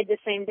died the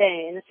same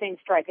day in the same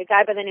strike, a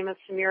guy by the name of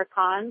Samir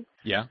Khan.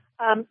 Yeah.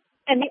 And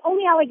the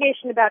only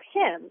allegation about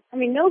him, I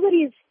mean,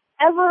 nobody's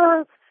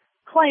ever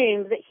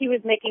claimed that he was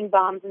making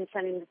bombs and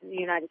sending them to the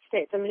United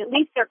States. I mean, at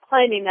least they're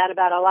claiming that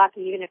about al-Awlaki,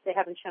 even if they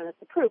haven't shown us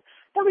the proof.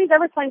 Nobody's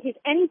ever claimed he's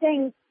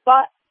anything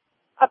but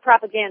a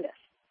propagandist,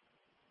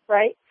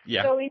 right?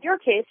 Yeah. So in your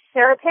case,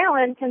 Sarah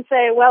Palin can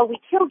say, well,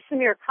 we killed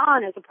Samir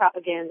Khan as a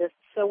propagandist,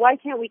 so why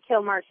can't we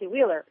kill Marcy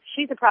Wheeler?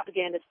 She's a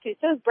propagandist too.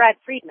 So is Brad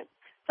Friedman.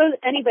 So is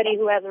anybody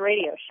who has a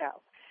radio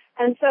show.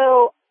 And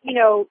so,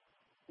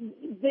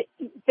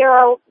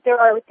 there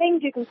are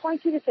things you can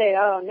point to say,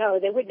 oh, no,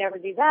 they would never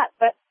do that.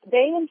 But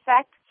they, in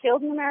fact,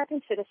 killed an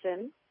American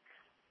citizen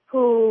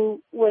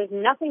who was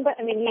nothing but,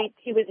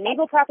 he was an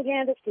evil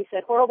propagandist. He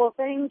said horrible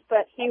things,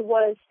 but he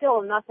was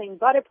still nothing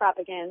but a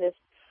propagandist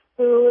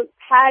who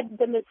had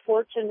the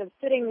misfortune of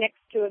sitting next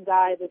to a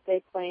guy that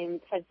they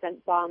claimed had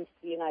sent bombs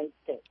to the United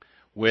States.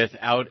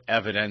 Without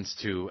evidence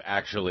to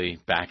actually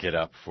back it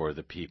up for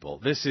the people.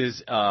 This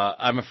is,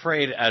 I'm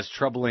afraid, as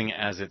troubling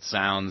as it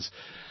sounds.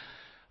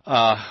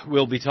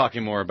 We'll be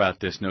talking more about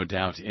this, no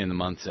doubt, in the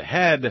months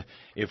ahead,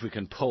 if we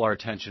can pull our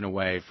attention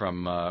away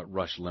from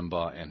Rush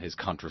Limbaugh and his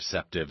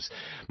contraceptives.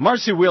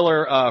 Marcy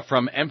Wheeler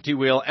from Empty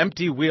Wheel,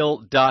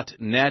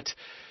 emptywheel.net.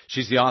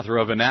 She's the author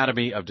of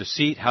Anatomy of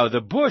Deceit, How the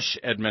Bush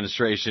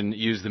Administration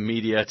Used the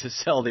Media to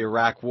Sell the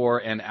Iraq War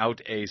and Out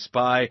a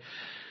Spy.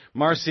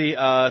 Marcy,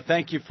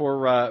 thank you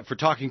for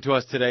talking to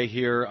us today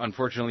here.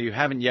 Unfortunately, you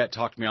haven't yet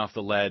talked me off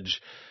the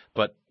ledge,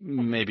 but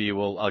maybe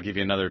I'll give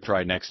you another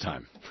try next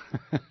time.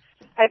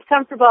 It's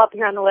comfortable up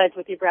here on the ledge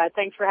with you, Brad.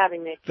 Thanks for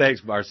having me.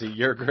 Thanks, Marcy.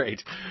 You're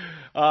great.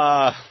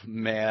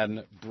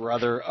 Man,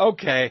 brother.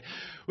 Okay,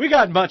 we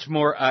got much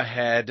more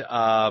ahead.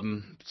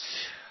 I'm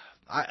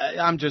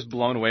just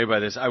blown away by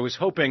this. I was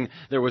hoping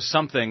there was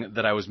something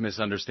that I was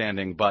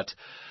misunderstanding, but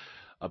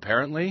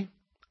apparently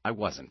I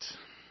wasn't.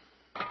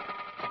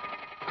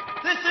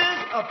 This is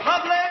a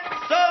public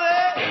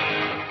service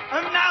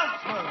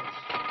announcement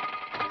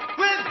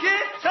with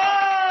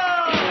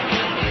guitar.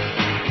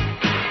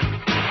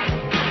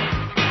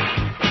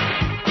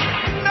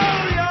 Know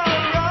your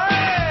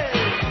rights.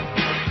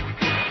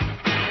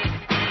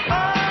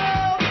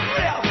 All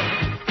three of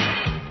them.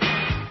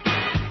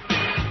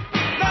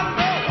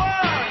 Number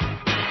one,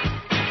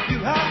 you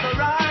have the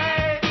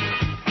right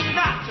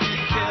not to be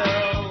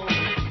killed.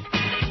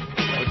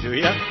 Oh, do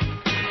you?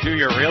 Do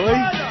you really?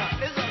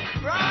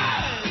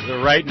 The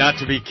right not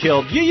to be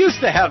killed. You used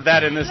to have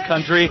that in this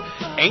country.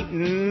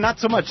 Not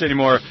so much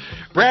anymore.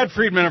 Brad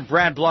Friedman of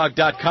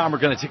BradBlog.com. We're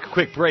going to take a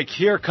quick break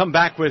here. Come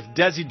back with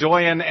Desi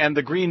Doyen and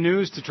the Green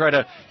News to try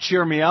to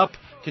cheer me up.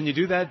 Can you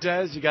do that,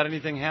 Des? You got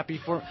anything happy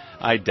for?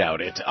 I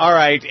doubt it. All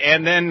right.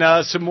 And then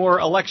some more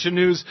election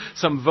news,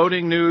 some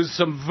voting news,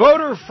 some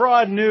voter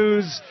fraud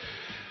news.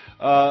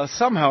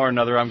 Somehow or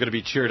another, I'm going to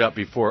be cheered up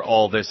before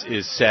all this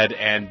is said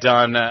and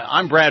done.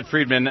 I'm Brad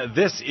Friedman.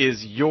 This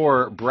is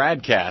your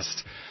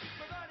BradCast.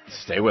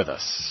 Stay with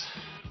us.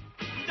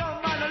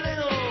 Don't mind a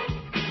little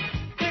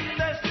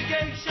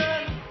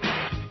investigation,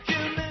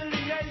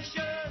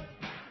 humiliation.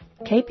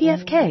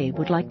 KPFK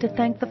would like to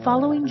thank the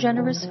following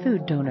generous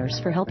food donors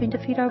for helping to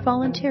feed our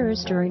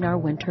volunteers during our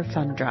winter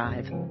fund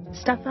drive.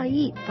 Stuff I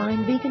Eat,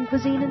 fine vegan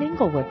cuisine in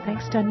Inglewood,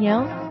 thanks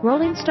Danielle.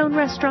 Rolling Stone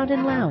Restaurant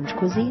and Lounge,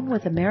 cuisine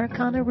with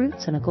Americana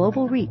roots and a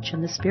global reach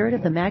in the spirit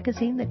of the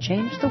magazine that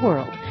changed the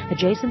world,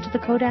 adjacent to the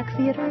Kodak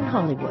Theater in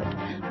Hollywood.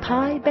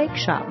 Pie Bake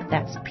Shop,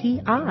 that's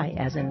P-I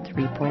as in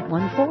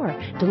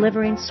 3.14,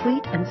 delivering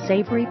sweet and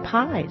savory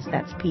pies,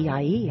 that's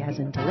P-I-E as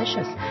in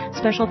delicious.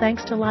 Special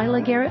thanks to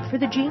Lila Garrett for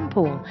the Gene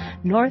Pool.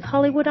 North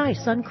Hollywood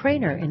Ice on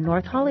Craner in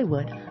North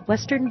Hollywood.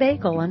 Western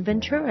Bagel on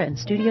Ventura in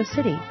Studio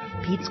City.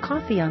 Pete's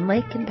Coffee on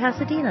Lake in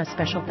Pasadena.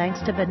 Special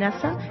thanks to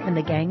Vanessa and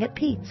the gang at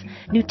Pete's.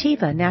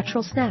 Nutiva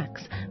Natural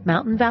Snacks.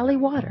 Mountain Valley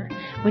Water.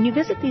 When you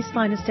visit these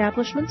fine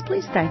establishments,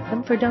 please thank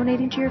them for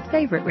donating to your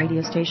favorite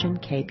radio station,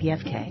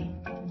 KPFK.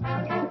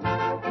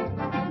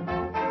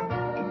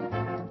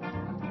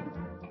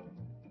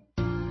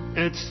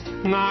 It's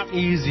not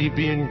easy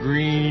being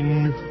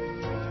green.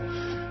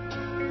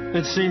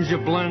 It seems you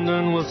blend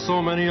in with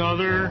so many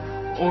other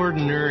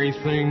ordinary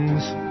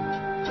things.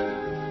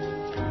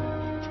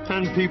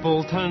 And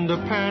people tend to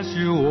pass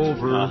you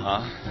over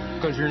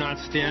because you're not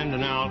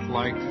standing out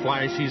like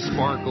flashy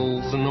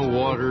sparkles in the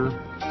water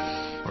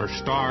or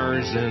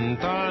stars in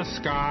the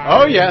sky.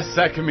 Oh, yes,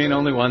 that can mean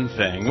only one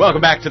thing.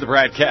 Welcome back to the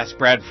BradCast.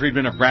 Brad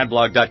Friedman of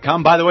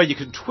BradBlog.com. By the way, you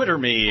can Twitter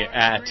me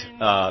at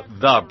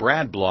the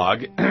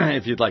BradBlog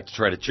if you'd like to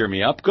try to cheer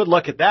me up. Good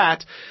luck at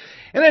that.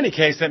 In any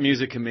case, that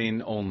music can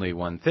mean only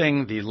one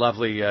thing. The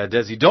lovely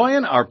Desi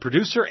Doyen, our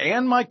producer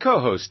and my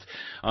co-host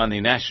on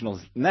the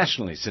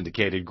nationally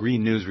syndicated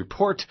Green News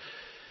Report,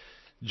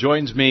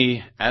 joins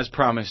me, as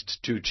promised,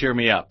 to cheer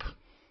me up.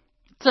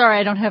 Sorry,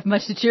 I don't have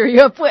much to cheer you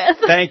up with.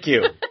 Thank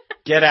you.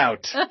 Get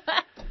out.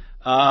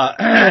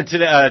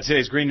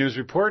 Today's Green News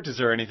Report, is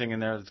there anything in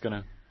there that's going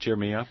to cheer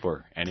me up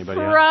or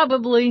anybody else?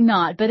 Probably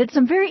not, but it's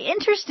some very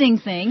interesting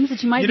things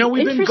that you might be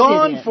interested in. We've been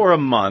gone for a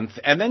month,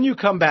 and then you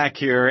come back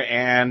here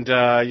and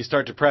you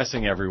start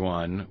depressing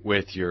everyone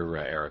with your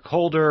Eric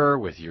Holder,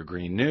 with your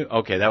Green News.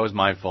 Okay, that was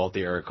my fault,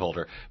 the Eric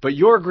Holder. But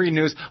your Green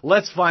News,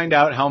 let's find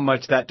out how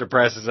much that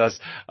depresses us.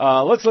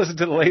 Let's listen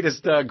to the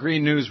latest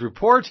Green News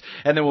Report,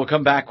 and then we'll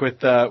come back with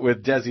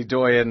Desi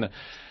Doyen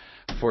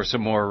for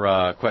some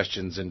more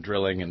questions and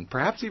drilling and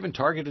perhaps even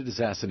targeted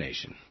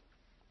assassination.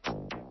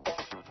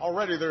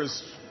 Already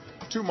there's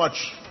too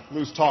much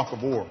loose talk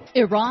of war.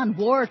 Iran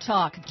war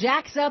talk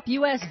jacks up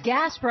U.S.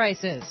 gas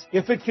prices.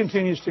 If it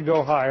continues to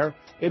go higher,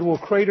 it will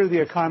crater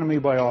the economy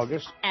by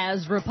August.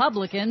 As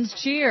Republicans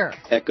cheer.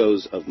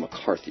 Echoes of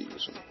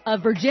McCarthyism. A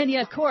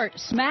Virginia court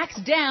smacks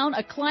down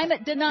a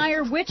climate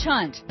denier witch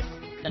hunt.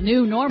 the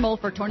new normal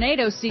for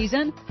tornado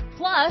season.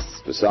 Plus,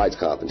 besides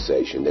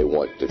compensation, they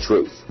want the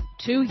truth.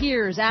 2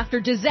 years after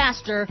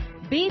disaster,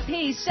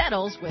 BP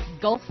settles with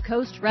Gulf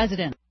Coast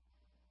resident.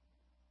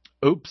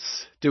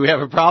 Oops. Do we have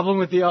a problem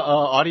with the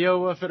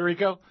audio,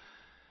 Federico?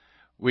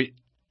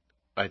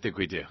 I think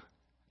we do.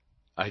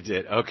 I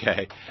did.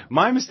 Okay.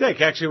 My mistake.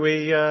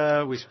 Actually,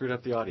 we screwed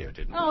up the audio,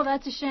 didn't we? Oh,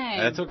 that's a shame.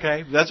 That's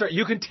okay. That's right.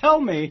 You can tell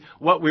me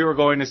what we were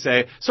going to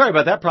say. Sorry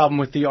about that problem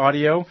with the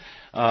audio.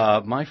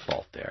 My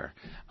fault there.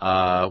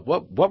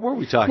 What were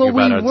we talking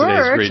about on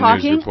today's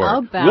Green News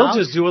Report? We'll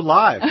just do it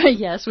live.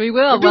 Yes, we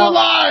will. We'll do it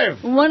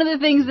live! One of the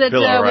things that we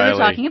were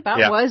talking about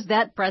yeah. was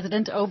that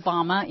President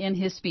Obama, in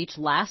his speech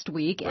last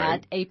week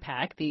at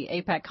APEC, the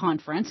APEC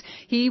conference,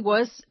 he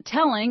was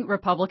telling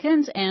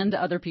Republicans and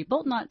other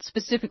people, not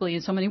specifically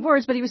in so many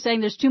words, but he was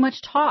saying there's too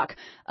much talk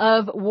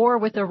of war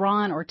with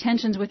Iran or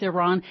tensions with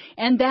Iran,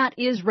 and that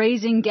is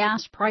raising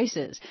gas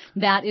prices.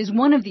 That is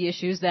one of the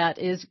issues that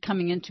is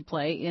coming into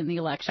play in the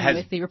election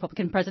with the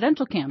Republican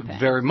presidential campaign.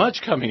 Very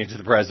much coming into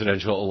the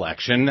presidential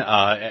election.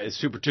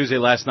 Super Tuesday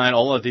last night,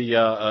 all of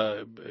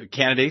the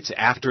candidates,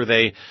 after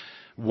they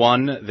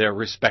won their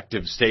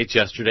respective states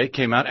yesterday,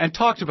 came out and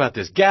talked about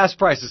this. Gas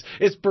prices.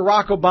 It's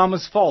Barack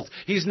Obama's fault.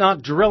 He's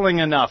not drilling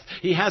enough.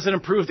 He hasn't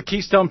improved the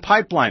Keystone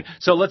Pipeline.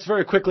 So let's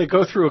very quickly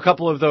go through a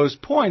couple of those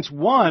points.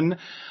 One,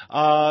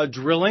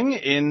 drilling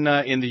in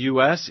the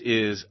U.S.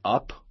 is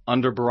up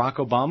under Barack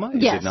Obama,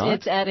 is it not? Yes,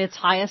 it's at its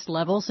highest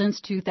level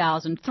since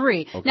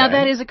 2003. Okay. Now,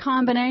 that is a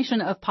combination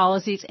of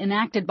policies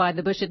enacted by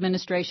the Bush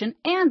administration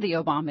and the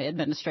Obama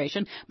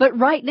administration. But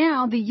right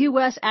now, the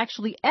U.S.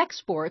 actually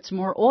exports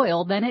more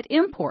oil than it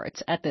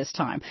imports at this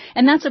time.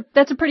 And that's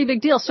a pretty big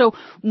deal. So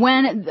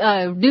when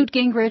Newt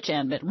Gingrich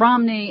and Mitt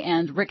Romney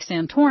and Rick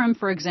Santorum,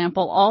 for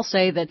example, all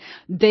say that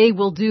they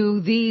will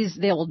do these,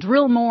 they will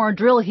drill more,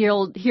 drill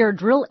here,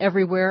 drill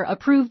everywhere,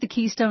 approve the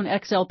Keystone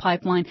XL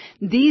pipeline,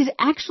 these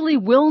actually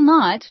will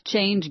not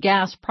change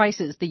gas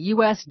prices. The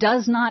U.S.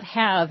 does not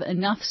have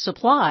enough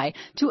supply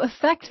to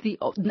affect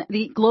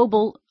the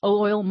global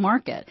oil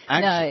market.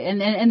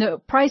 And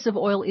the price of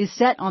oil is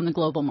set on the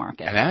global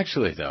market. And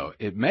actually, though,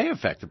 it may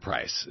affect the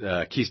price,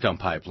 Keystone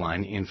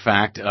Pipeline. In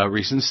fact, a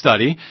recent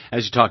study,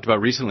 as you talked about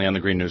recently on the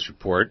Green News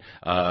Report,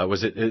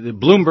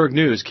 Bloomberg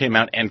News came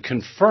out and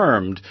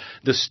confirmed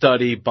the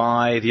study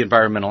by the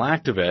environmental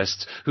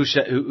activists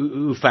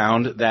who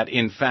found that,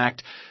 in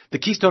fact, the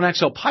Keystone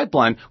XL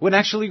pipeline would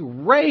actually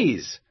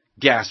raise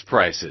gas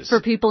prices for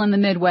people in the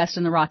Midwest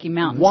and the Rocky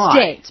Mountain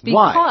states, because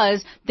Why?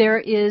 There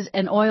is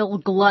an oil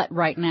glut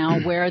right now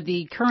where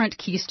the current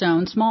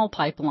Keystone small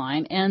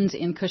pipeline ends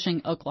in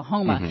Cushing,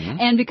 Oklahoma,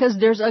 and because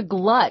there's a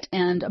glut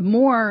and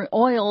more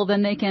oil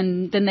than they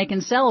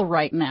can sell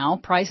right now,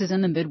 prices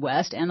in the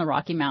Midwest and the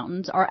Rocky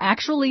Mountains are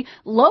actually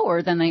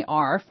lower than they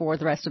are for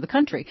the rest of the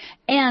country.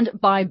 And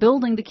by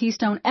building the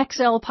Keystone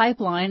XL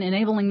pipeline,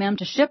 enabling them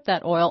to ship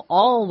that oil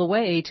all the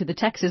way to the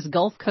Texas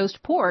Gulf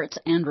Coast ports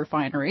and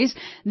refineries,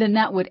 then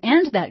that would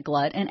end that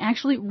glut and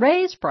actually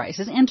raise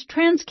prices. And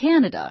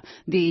TransCanada,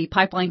 the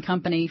pipeline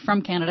company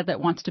from Canada that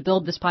wants to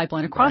build this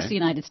pipeline across the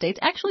United States,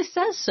 actually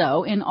says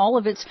so in all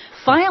of its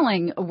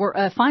filing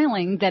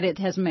that it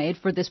has made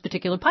for this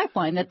particular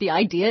pipeline, that the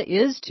idea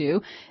is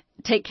to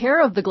take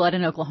care of the glut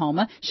in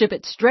Oklahoma, ship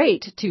it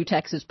straight to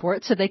Texas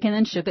ports so they can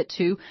then ship it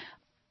to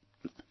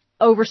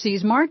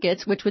overseas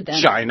markets, which would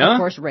then, China, of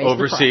course, raise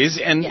overseas,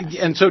 the price.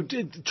 and so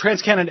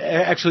TransCanada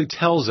actually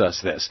tells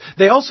us this.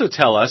 They also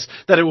tell us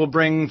that it will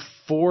bring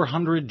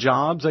 400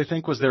 jobs, I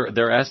think, was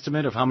their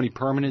estimate of how many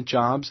permanent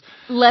jobs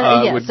would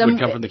come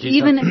from the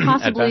Keystone. Even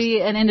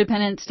possibly an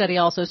independent study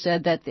also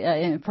said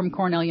that from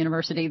Cornell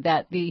University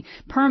that the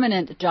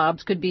permanent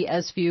jobs could be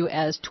as few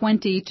as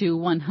 20 to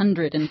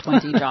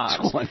 120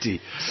 jobs.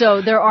 20.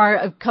 So there are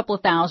a couple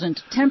of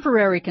thousand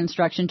temporary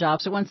construction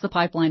jobs. So once the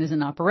pipeline is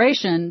in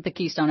operation, the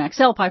Keystone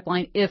XL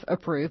pipeline, if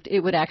approved, it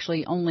would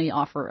actually only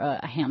offer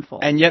a handful.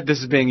 And yet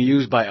this is being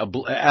used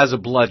as a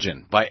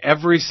bludgeon by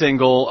every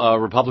single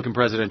Republican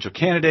presidential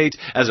candidate,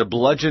 as a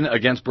bludgeon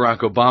against Barack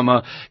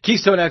Obama.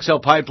 Keystone XL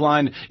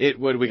pipeline,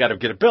 we got to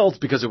get it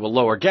built because it will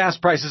lower gas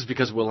prices,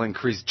 because it will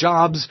increase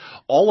jobs.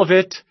 All of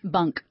it.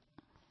 Bunk.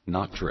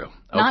 Not true.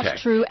 Not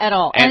true at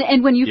all.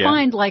 And when you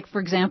find, like,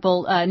 for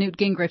example, Newt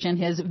Gingrich in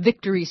his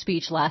victory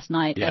speech last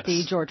night at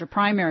the Georgia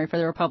primary for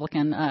the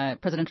Republican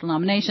presidential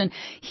nomination,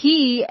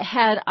 he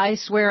had, I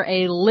swear,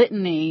 a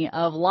litany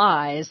of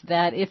lies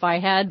that if I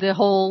had the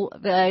whole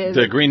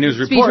the Green News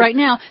speech Report right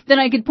now, then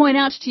I could point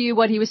out to you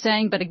what he was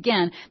saying. But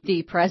again,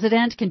 the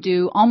president can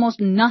do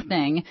almost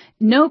nothing.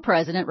 No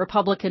president,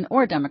 Republican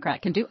or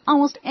Democrat, can do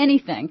almost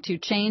anything to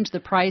change the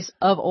price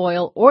of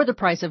oil or the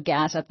price of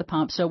gas at the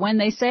pump. So when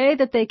they say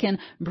that they can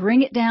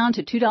bring it down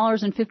to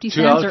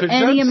 $2.50 or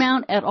any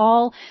amount at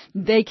all,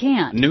 they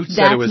can't. Newt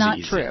said it was not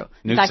easy. true.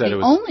 Newt In fact, said the it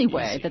was only easy.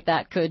 way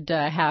that could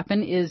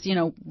happen is,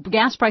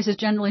 gas prices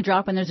generally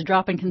drop when there's a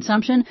drop in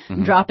consumption.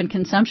 Drop in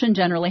consumption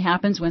generally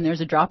happens when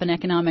there's a drop in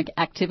economic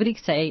activity,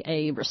 say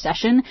a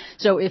recession.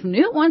 So if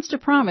Newt wants to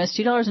promise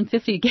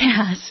 $2.50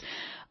 gas,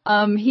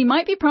 He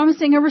might be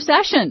promising a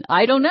recession.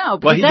 I don't know.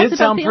 Well, he did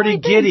sound pretty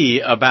giddy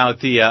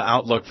about the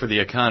outlook for the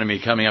economy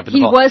coming up in the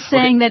fall. He was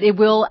saying that it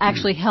will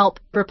actually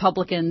help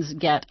Republicans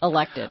get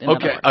elected.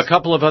 Okay, a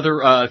couple of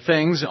other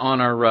things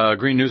on our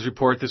Green News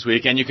Report this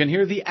week, and you can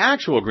hear the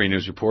actual Green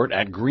News Report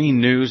at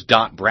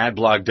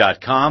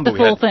greennews.bradblog.com. The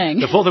full thing.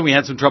 The full thing, we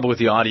had some trouble with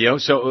the audio.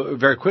 So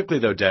very quickly,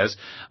 though, Des,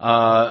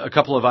 a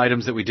couple of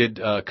items that we did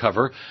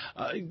cover.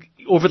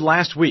 Over the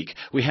last week,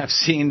 we have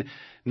seen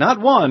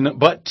not one,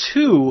 but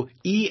two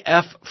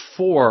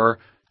EF4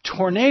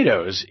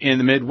 tornadoes in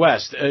the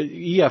Midwest.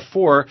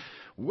 EF4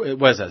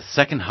 was a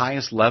second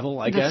highest level,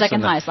 I guess? The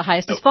second highest. The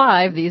highest is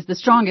 5. The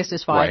strongest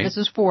is 5. Right. This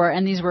is 4.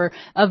 And these were,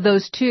 of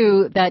those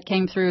 2 that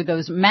came through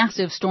those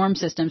massive storm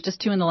systems, just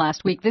 2 in the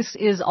last week. This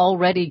is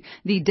already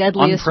the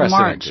deadliest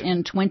March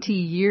in 20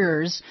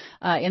 years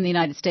in the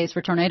United States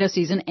for tornado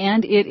season.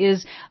 And it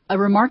is a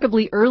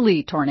remarkably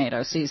early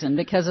tornado season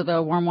because of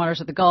the warm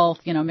waters of the Gulf,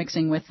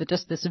 mixing with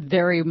just this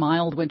very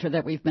mild winter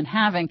that we've been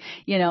having.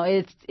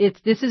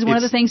 This is one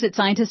of the things that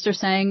scientists are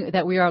saying,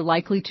 that we are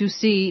likely to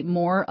see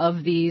more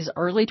of these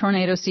early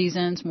tornado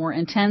seasons, more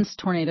intense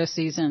tornado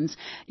seasons.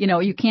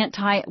 You can't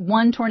tie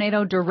one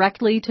tornado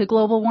directly to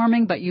global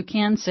warming, but you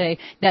can say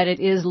that it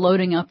is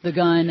loading up the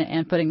gun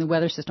and putting the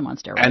weather system on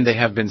steroids. And they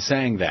have been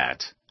saying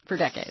that. For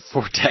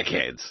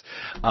decades.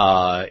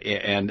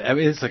 And I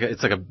mean, it's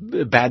like a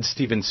bad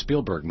Steven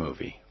Spielberg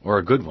movie, or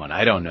a good one,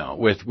 I don't know,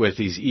 with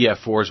these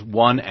EF4s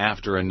one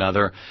after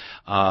another.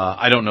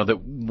 I don't know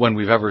that when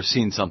we've ever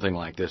seen something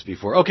like this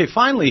before. Okay,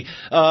 finally,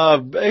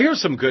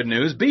 here's some good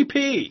news.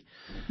 BP.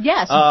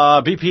 Yes.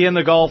 BP in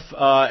the Gulf,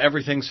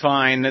 everything's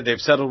fine. They've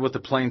settled with the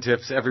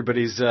plaintiffs.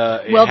 Everybody's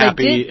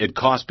happy. It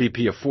cost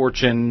BP a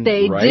fortune.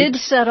 They right? did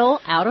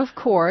settle out of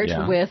court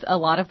with a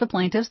lot of the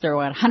plaintiffs. There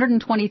were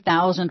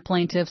 120,000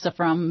 plaintiffs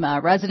from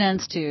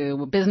residents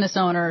to business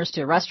owners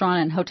to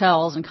restaurant and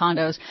hotels and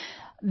condos.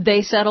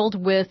 They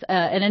settled with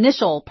an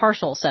initial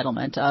partial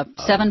settlement of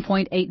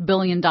 $7.8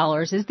 billion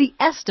is the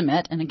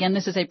estimate. And again,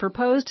 this is a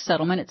proposed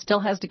settlement. It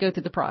still has to go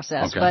through the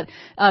process. Okay.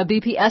 But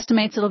BP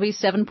estimates it'll be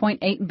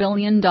 $7.8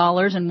 billion.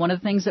 And one of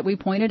the things that we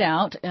pointed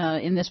out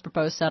in this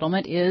proposed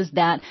settlement is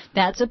that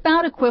that's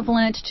about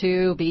equivalent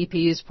to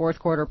BP's fourth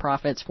quarter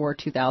profits for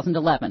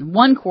 2011.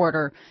 One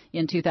quarter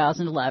in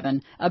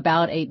 2011,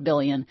 about $8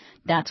 billion.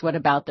 That's what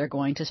about they're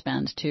going to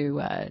spend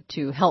to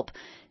help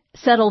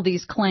settle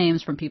these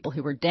claims from people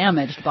who were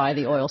damaged by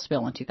the oil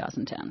spill in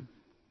 2010.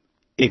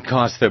 It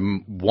cost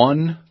them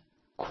one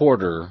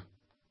quarter's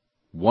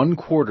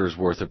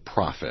worth of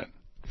profit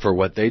for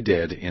what they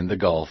did in the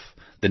Gulf,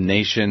 the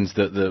nation's,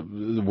 the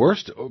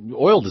worst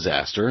oil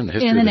disaster in the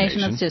history of the nation.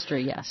 In the nation's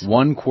history, yes.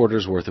 1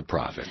 quarter's worth of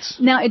profits.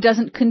 Now, it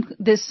doesn't.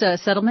 This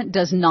settlement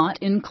does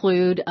not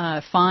include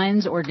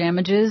fines or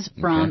damages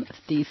from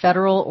the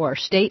federal or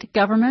state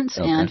governments,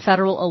 and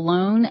federal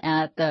alone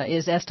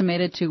is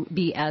estimated to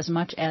be as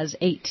much as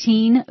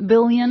 $18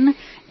 billion,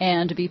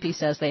 and BP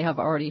says they have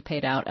already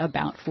paid out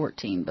about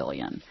 $14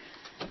 billion.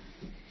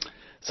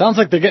 Sounds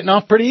like they're getting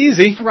off pretty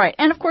easy. Right.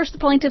 And, of course, the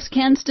plaintiffs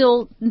can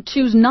still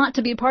choose not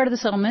to be a part of the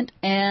settlement,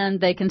 and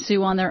they can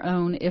sue on their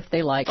own if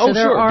they like. Oh, so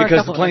sure,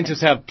 because the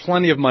plaintiffs have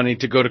plenty of money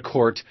to go to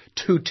court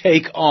to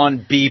take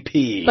on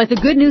BP. But the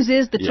good news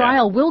is the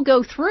trial will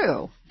go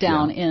through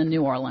down in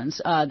New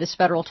Orleans. This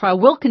federal trial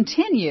will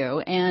continue,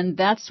 and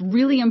that's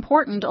really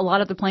important. A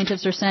lot of the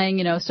plaintiffs are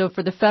saying, so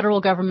for the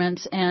federal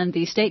government and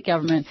the state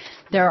government,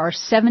 there are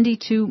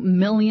 72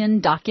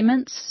 million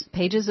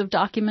pages of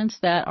documents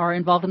that are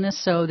involved in this.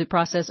 So the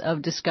process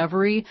of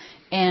discovery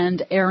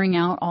and airing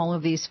out all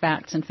of these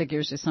facts and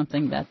figures is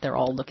something that they're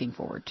all looking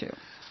forward to.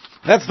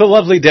 That's the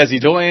lovely Desi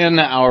Doyen,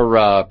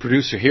 our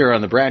producer here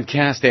on the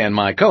BradCast and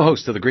my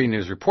co-host of the Green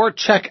News Report.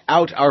 Check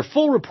out our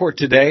full report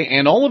today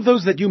and all of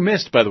those that you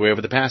missed, by the way,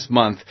 over the past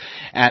month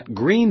at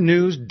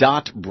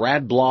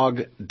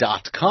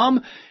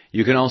greennews.bradblog.com.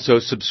 You can also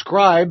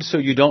subscribe so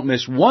you don't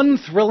miss one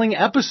thrilling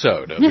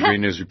episode of the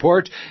Green News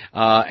Report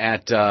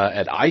at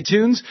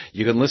iTunes.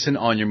 You can listen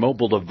on your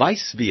mobile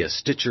device via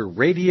Stitcher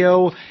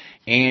Radio,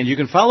 and you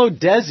can follow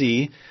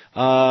Desi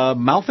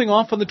mouthing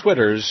off on the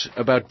Twitters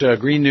about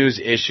Green News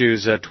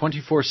issues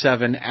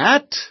 24/7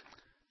 at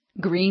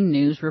Green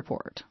News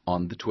Report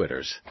on the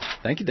Twitters.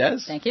 Thank you, Des.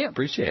 Thank you.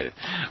 Appreciate it.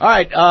 All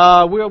right.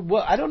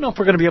 I don't know if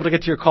we're going to be able to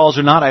get to your calls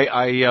or not.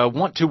 I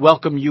want to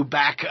welcome you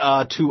back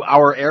to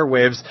our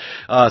airwaves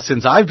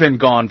since I've been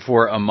gone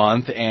for a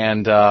month,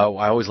 and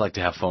I always like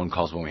to have phone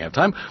calls when we have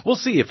time. We'll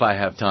see if I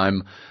have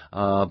time.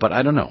 But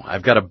I don't know.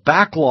 I've got a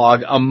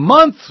backlog, a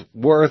month's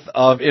worth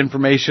of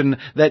information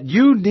that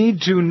you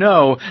need to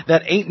know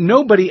that ain't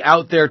nobody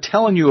out there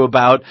telling you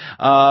about.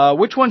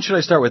 Which one should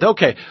I start with?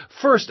 Okay,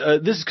 first,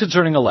 this is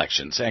concerning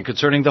elections and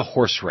concerning the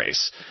horse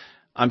race.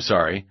 I'm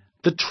sorry,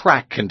 the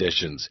track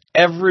conditions.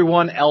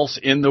 Everyone else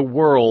in the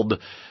world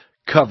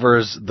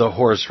covers the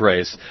horse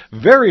race.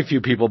 Very few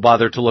people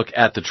bother to look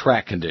at the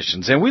track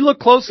conditions. And we look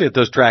closely at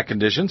those track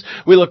conditions.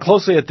 We look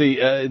closely at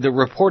the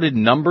reported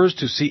numbers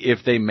to see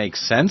if they make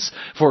sense.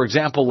 For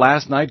example,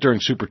 last night during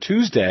Super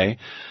Tuesday,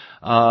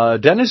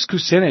 Dennis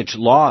Kucinich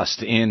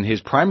lost in his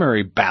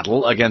primary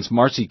battle against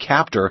Marcy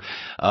Kaptur.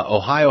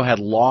 Ohio had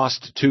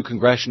lost 2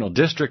 congressional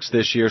districts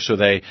this year, so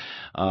the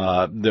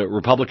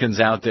Republicans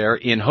out there,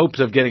 in hopes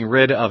of getting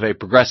rid of a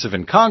progressive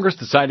in Congress,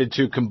 decided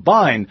to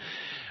combine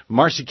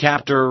Marcy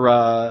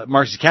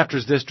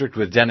Kaptur's district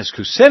with Dennis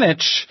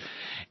Kucinich.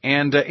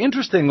 And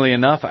interestingly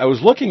enough, I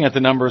was looking at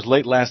the numbers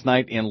late last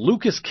night in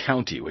Lucas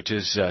County, which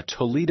is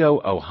Toledo,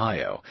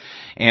 Ohio.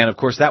 And, of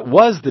course, that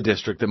was the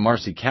district that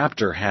Marcy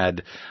Kaptur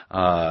had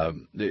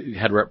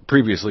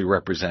previously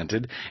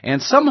represented.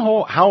 And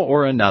somehow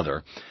or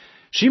another,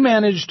 she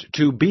managed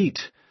to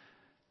beat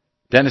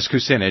Dennis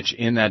Kucinich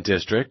in that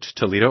district,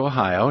 Toledo,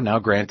 Ohio. Now,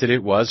 granted,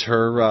 it was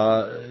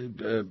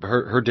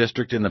her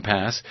district in the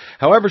past.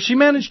 However, she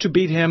managed to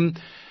beat him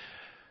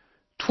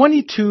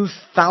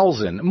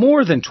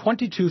more than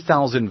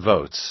 22,000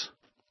 votes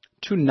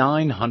to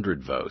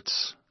 900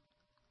 votes,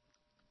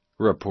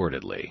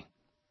 reportedly,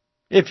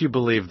 if you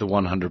believe the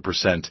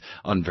 100%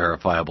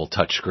 unverifiable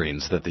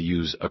touchscreens that they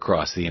use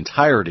across the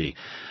entirety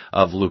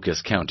of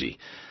Lucas County.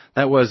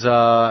 That was,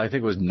 I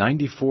think it was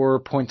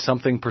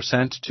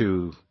 94-point-something%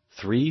 to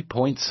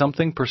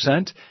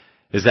 3-point-something%.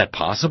 Is that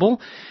possible?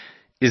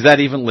 Is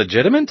that even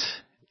legitimate?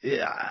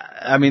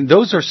 I mean,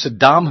 those are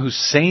Saddam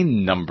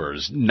Hussein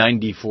numbers,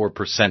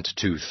 94%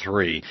 to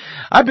 3.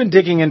 I've been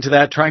digging into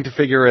that, trying to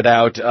figure it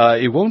out.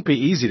 It won't be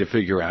easy to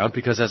figure out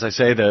because, as I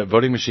say, the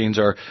voting machines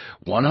are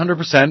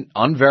 100%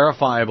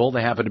 unverifiable.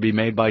 They happen to be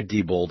made by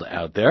Diebold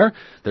out there.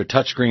 They're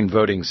touchscreen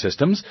voting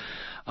systems.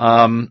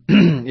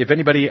 If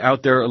anybody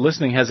out there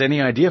listening has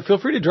any idea, feel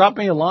free to drop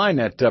me a line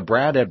at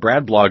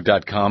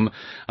brad@bradblog.com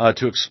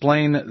to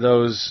explain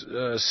those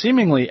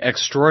seemingly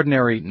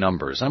extraordinary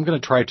numbers. I'm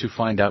going to try to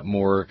find out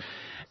more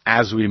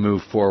as we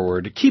move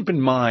forward. Keep in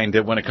mind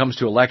that when it comes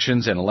to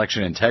elections and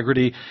election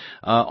integrity,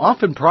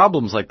 often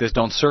problems like this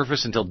don't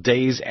surface until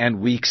days and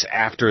weeks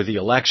after the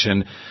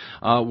election.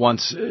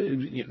 Once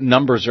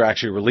numbers are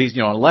actually released,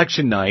 on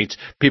election night,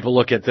 people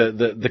look at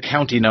the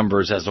county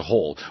numbers as a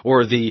whole,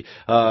 or the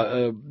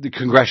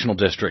congressional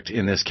district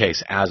in this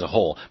case as a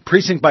whole.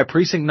 Precinct by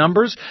precinct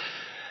numbers,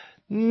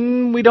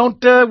 we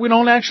don't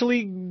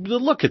actually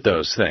look at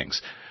those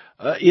things.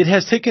 It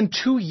has taken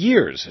 2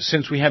 years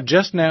since we have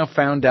just now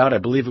found out, I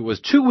believe it was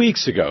 2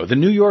 weeks ago, the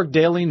New York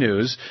Daily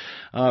News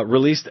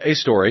released a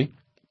story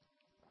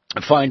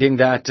finding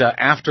that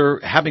after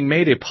having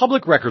made a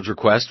public records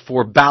request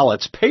for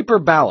ballots, paper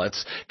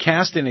ballots,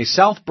 cast in a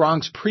South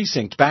Bronx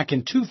precinct back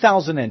in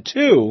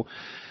 2002,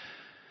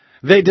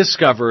 they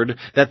discovered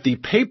that the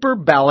paper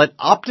ballot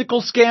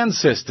optical scan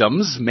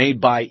systems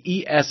made by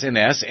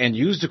ES&S and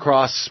used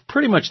across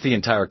pretty much the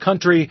entire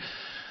country,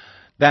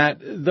 that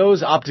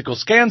those optical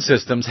scan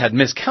systems had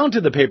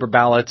miscounted the paper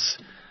ballots,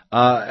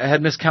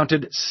 had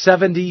miscounted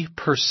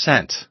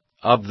 70%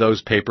 of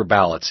those paper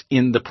ballots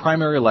in the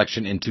primary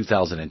election in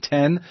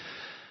 2010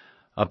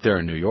 up there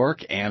in New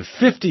York, and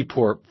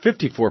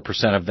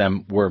 54% of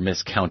them were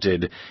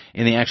miscounted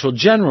in the actual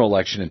general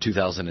election in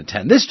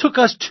 2010. This took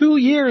us 2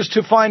 years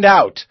to find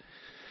out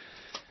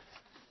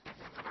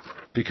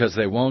because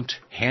they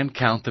won't hand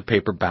count the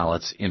paper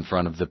ballots in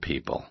front of the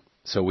people.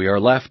 So we are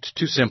left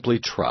to simply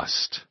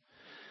trust.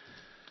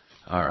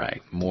 All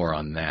right, more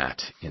on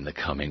that in the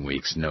coming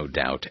weeks, no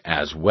doubt,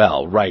 as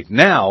well. Right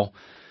now,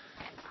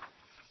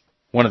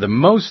 one of the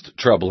most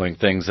troubling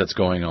things that's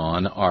going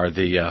on are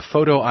the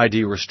photo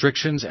ID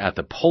restrictions at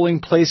the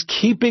polling place,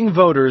 keeping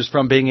voters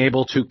from being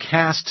able to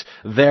cast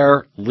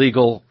their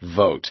legal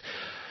vote.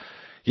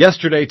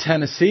 Yesterday,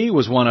 Tennessee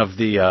was one of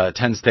the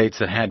 10 states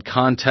that had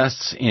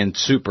contests in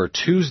Super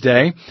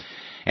Tuesday.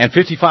 And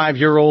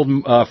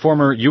 55-year-old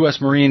former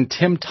U.S. Marine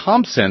Tim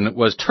Thompson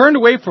was turned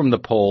away from the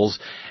polls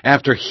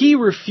after he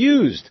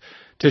refused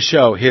to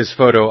show his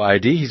photo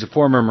ID. He's a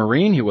former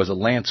Marine. He was a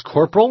Lance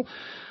Corporal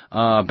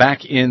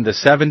back in the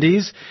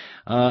 70s.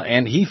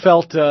 And he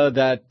felt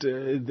that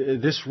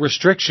this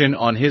restriction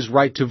on his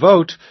right to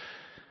vote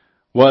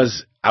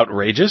was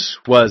outrageous,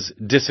 was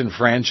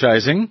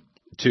disenfranchising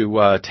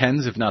to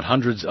tens, if not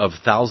hundreds of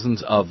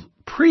thousands of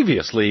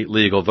previously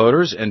legal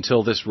voters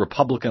until this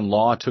Republican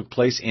law took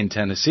place in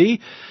Tennessee.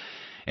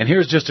 And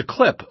here's just a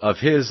clip of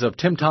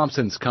Tim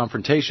Thompson's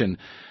confrontation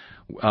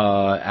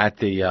with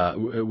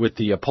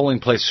the polling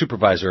place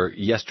supervisor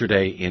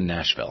yesterday in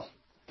Nashville.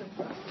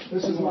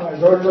 This is my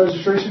voter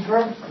registration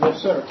card?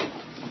 Yes, sir.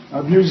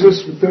 I've used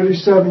this for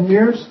 37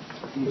 years.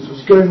 This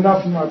was good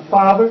enough for my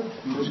father.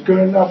 It was good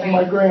enough for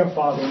my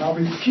grandfather. And I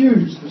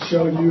refuse to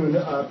show you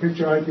a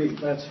picture ID.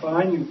 That's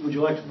fine. Would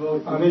you like to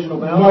vote provisional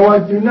ballot? No,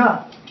 I do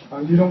not.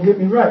 You don't get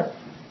me right.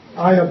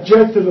 I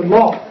object to the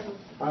law.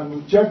 I'm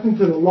objecting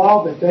to the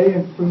law that they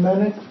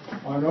implemented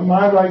on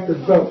my right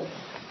to vote.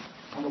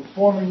 I'm a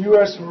former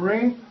U.S.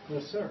 Marine.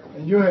 Yes, sir.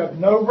 And you have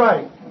no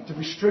right to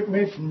restrict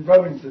me from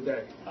voting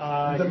today.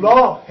 The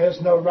law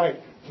has no right.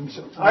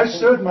 I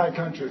served my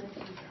country.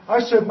 I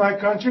served my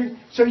country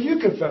so you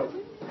could vote.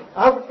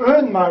 I've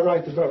earned my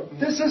right to vote.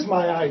 This is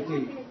my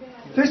ID.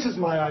 This is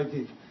my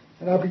ID.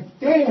 And I'll be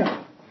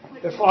damned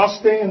if I'll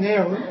stand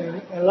here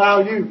and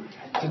allow you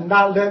to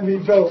not let me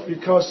vote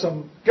because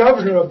some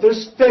governor of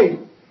this state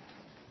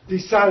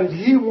decided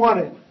he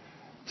wanted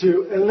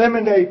to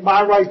eliminate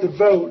my right to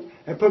vote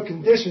and put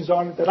conditions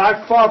on it that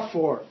I fought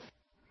for.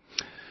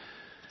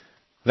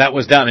 That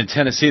was down in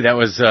Tennessee. That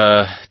was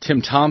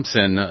Tim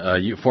Thompson,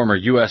 former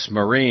U.S.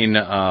 Marine,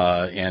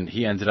 and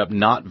he ended up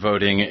not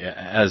voting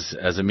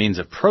as a means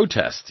of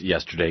protest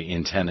yesterday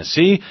in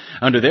Tennessee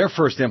under their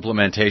first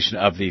implementation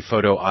of the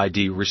photo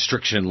ID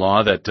restriction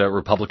law that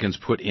Republicans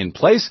put in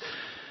place,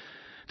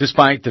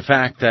 despite the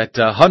fact that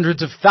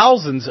hundreds of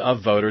thousands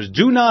of voters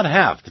do not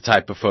have the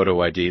type of photo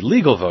ID.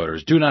 Legal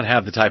voters do not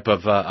have the type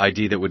of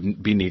ID that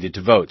would be needed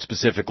to vote.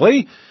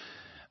 Specifically,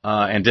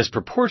 and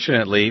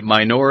disproportionately,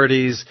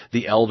 minorities,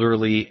 the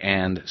elderly,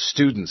 and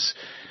students.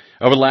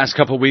 Over the last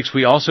couple of weeks,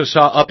 we also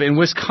saw up in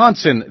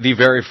Wisconsin the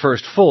very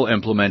first full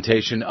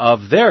implementation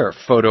of their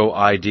photo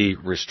ID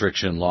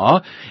restriction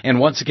law. And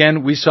once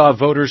again, we saw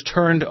voters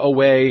turned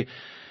away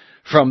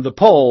from the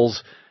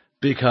polls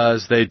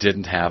because they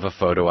didn't have a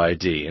photo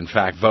ID. In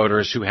fact,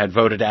 voters who had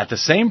voted at the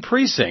same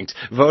precinct,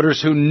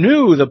 voters who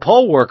knew the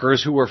poll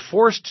workers who were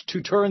forced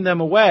to turn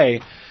them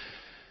away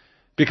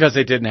because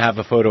they didn't have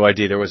a photo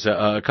ID. There was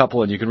a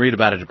couple, and you can read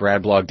about it at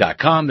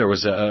bradblog.com. There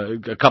was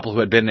a couple who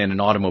had been in an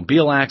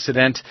automobile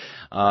accident,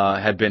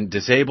 had been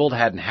disabled,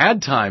 hadn't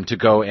had time to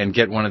go and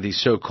get one of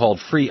these so-called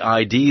free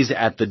IDs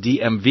at the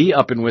DMV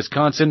up in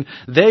Wisconsin.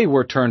 They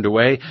were turned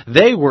away.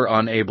 They were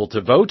unable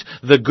to vote.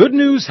 The good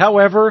news,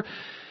 however,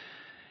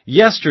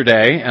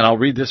 yesterday, and I'll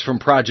read this from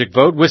Project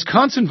Vote,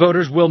 Wisconsin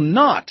voters will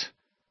not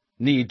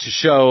need to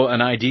show an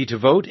ID to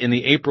vote in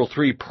the April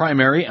 3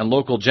 primary and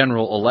local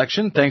general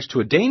election, thanks to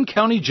a Dane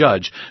County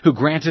judge who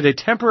granted a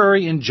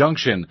temporary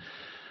injunction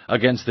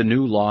against the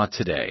new law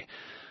today.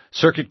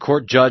 Circuit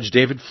Court Judge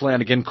David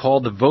Flanagan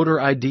called the voter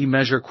ID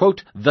measure,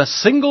 quote, the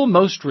single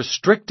most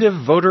restrictive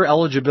voter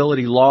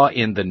eligibility law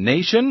in the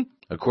nation,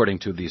 according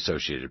to the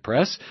Associated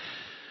Press.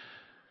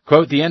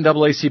 Quote, the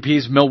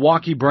NAACP's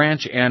Milwaukee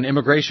branch and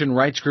immigration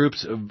rights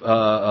groups,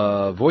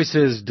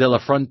 Voces de la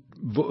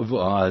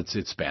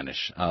it's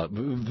Spanish.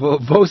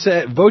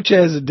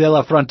 Voces de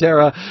la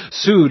Frontera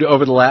sued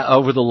over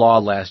the law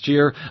last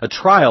year. A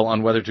trial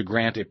on whether to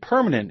grant a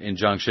permanent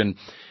injunction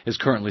is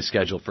currently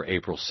scheduled for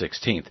April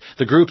 16th.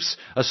 The groups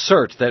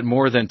assert that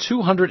more than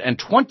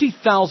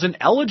 220,000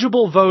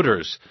 eligible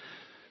voters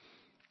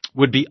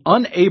would be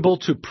unable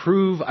to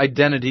prove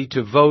identity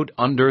to vote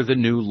under the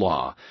new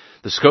law.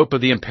 The scope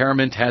of the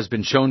impairment has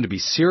been shown to be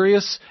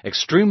serious,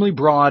 extremely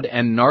broad,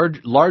 and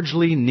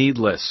largely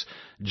needless,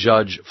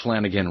 Judge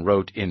Flanagan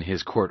wrote in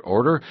his court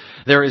order.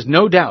 There is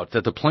no doubt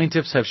that the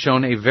plaintiffs have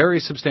shown a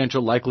very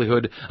substantial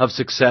likelihood of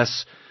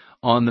success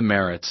on the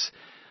merits.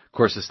 Of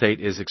course, the state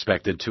is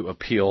expected to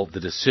appeal the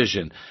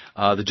decision.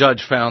 The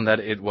judge found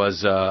that it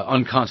was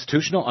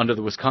unconstitutional under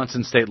the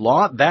Wisconsin state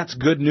law. That's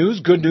good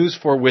news. Good news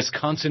for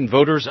Wisconsin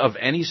voters of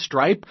any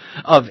stripe,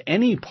 of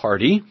any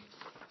party.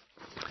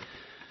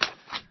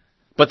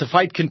 But the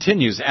fight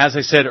continues. As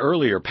I said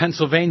earlier,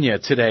 Pennsylvania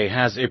today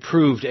has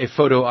approved a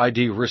photo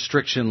ID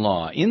restriction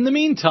law. In the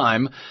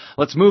meantime,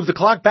 let's move the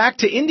clock back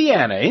to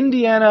Indiana.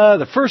 Indiana,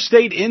 the first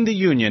state in the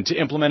union to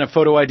implement a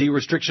photo ID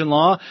restriction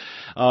law,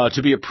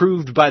 to be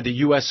approved by the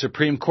U.S.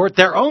 Supreme Court.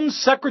 Their own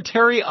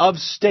Secretary of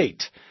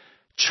State,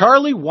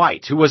 Charlie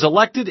White, who was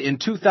elected in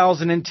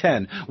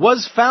 2010,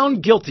 was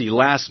found guilty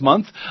last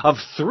month of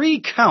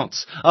 3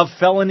 counts of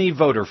felony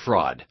voter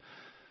fraud.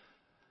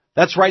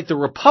 That's right, the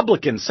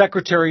Republican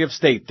Secretary of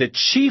State, the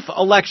chief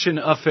election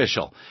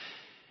official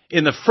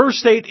in the first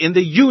state in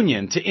the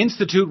union to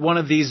institute one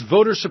of these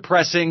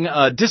voter-suppressing,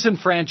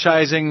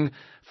 disenfranchising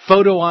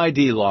photo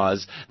ID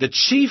laws, the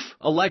chief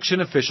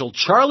election official,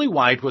 Charlie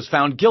White, was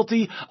found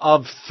guilty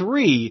of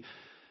 3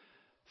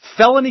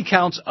 felony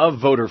counts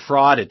of voter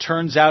fraud. It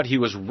turns out he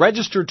was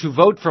registered to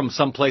vote from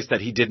someplace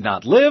that he did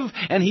not live,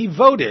 and he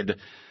voted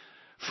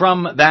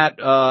from that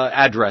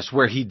address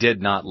where he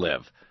did not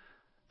live.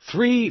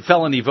 3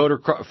 felony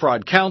voter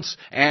fraud counts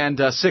and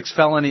 6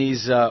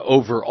 felonies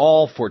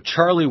overall for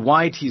Charlie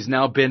White. He's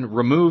now been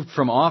removed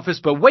from office,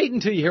 but wait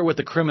until you hear what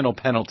the criminal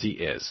penalty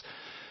is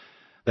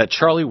that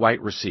Charlie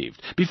White received.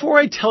 Before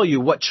I tell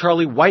you what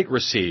Charlie White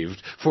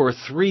received for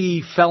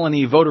 3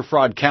 felony voter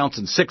fraud counts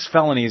and 6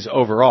 felonies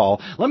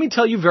overall, let me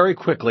tell you very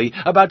quickly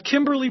about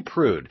Kimberly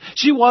Prude.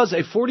 She was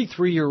a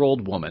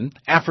 43-year-old woman,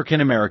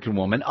 African-American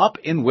woman, up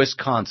in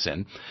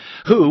Wisconsin,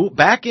 who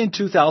back in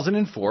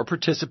 2004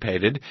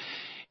 participated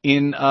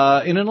in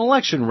an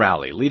election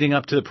rally leading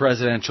up to the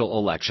presidential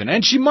election.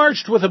 And she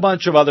marched with a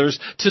bunch of others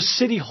to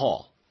City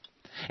Hall.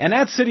 And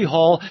at City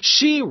Hall,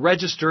 she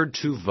registered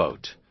to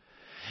vote.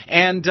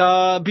 And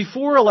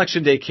before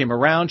Election Day came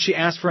around, she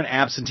asked for an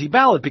absentee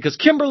ballot because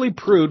Kimberly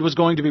Prude was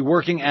going to be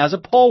working as a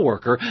poll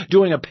worker,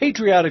 doing a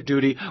patriotic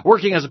duty,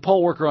 working as a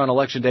poll worker on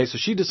Election Day, so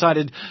she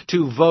decided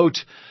to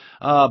vote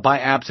by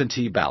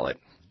absentee ballot.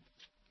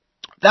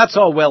 That's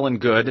all well and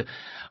good.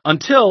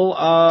 Until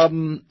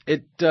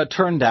it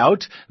turned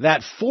out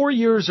that 4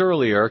 years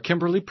earlier,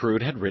 Kimberly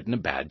Prude had written a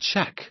bad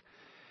check.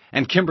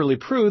 And Kimberly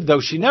Prude,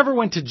 though she never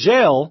went to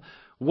jail,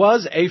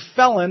 was a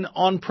felon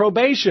on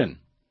probation.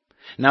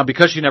 Now,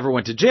 because she never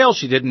went to jail,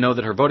 she didn't know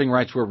that her voting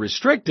rights were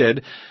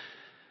restricted,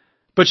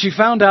 but she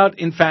found out,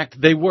 in fact,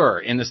 they were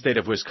in the state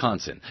of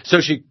Wisconsin. So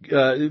she,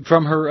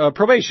 from her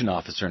probation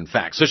officer, in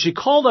fact. So she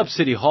called up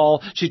City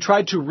Hall. She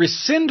tried to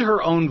rescind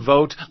her own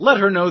vote,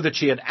 let her know that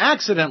she had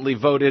accidentally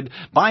voted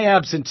by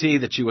absentee,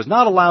 that she was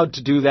not allowed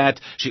to do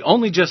that. She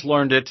only just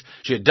learned it.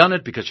 She had done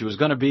it because she was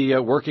going to be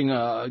working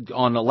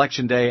on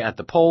Election Day at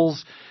the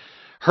polls.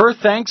 Her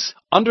thanks,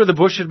 under the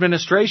Bush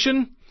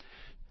administration,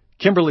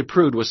 Kimberly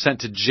Prude was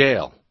sent to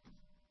jail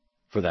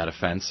for that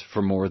offense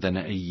for more than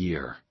a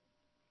year,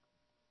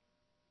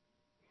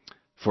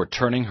 for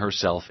turning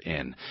herself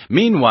in.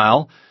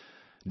 Meanwhile,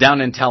 down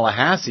in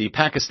Tallahassee,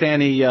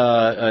 Pakistani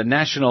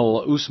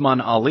national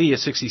Usman Ali, a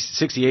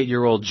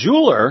 68-year-old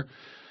jeweler,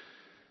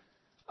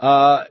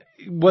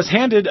 was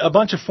handed a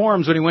bunch of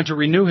forms when he went to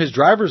renew his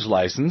driver's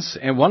license,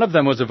 and one of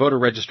them was a voter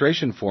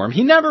registration form.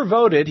 He never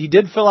voted. He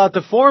did fill out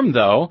the form,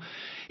 though.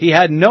 He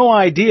had no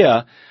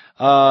idea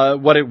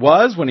what it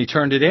was when he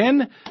turned it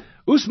in.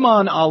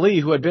 Usman Ali,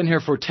 who had been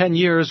here for 10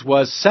 years,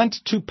 was sent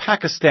to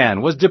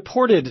Pakistan, was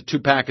deported to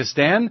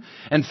Pakistan,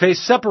 and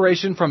faced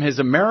separation from his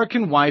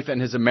American wife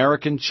and his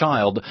American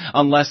child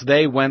unless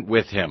they went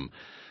with him.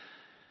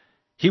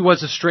 He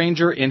was a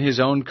stranger in his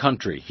own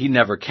country. He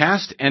never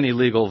cast any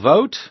legal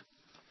vote,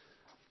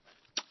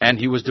 and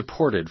he was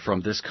deported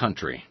from this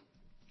country.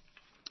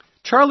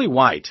 Charlie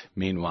White,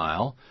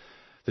 meanwhile,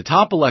 the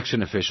top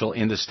election official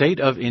in the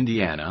state of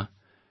Indiana,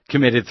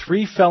 committed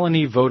 3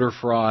 felony voter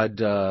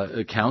fraud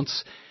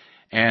counts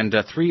and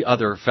 3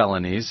 other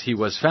felonies. He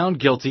was found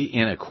guilty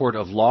in a court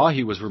of law.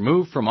 He was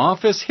removed from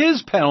office.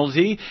 His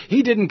penalty,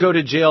 he didn't go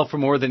to jail for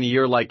more than a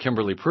year like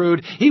Kimberly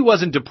Prude. He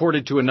wasn't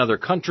deported to another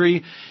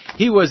country.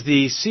 He was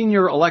the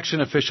senior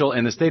election official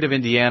in the state of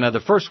Indiana, the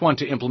first one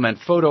to implement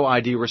photo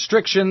ID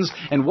restrictions.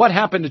 And what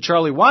happened to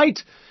Charlie White?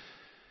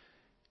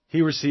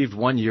 He received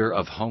 1 year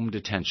of home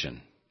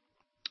detention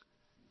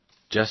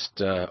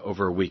just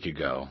over a week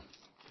ago.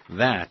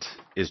 That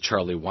is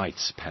Charlie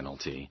White's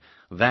penalty.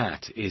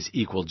 That is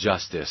equal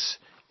justice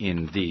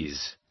in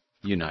these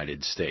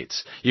United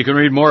States. You can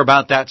read more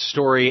about that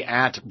story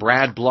at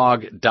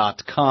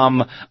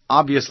bradblog.com.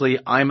 Obviously,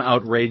 I'm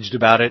outraged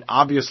about it.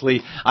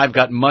 Obviously, I've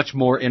got much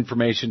more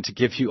information to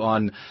give you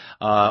on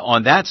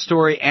that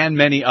story and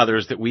many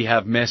others that we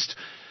have missed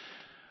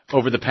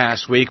over the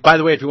past week. By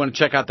the way, if you want to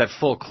check out that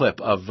full clip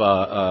of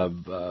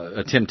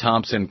Tim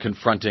Thompson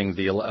confronting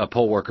the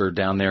poll worker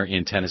down there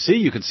in Tennessee,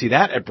 you can see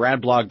that at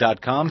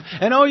bradblog.com.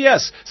 And oh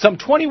yes, some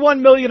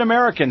 21 million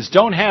Americans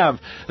don't have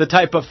the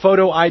type of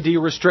photo ID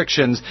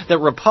restrictions that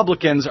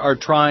Republicans are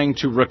trying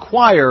to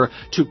require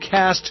to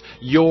cast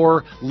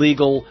your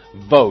legal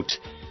vote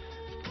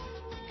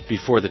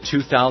before the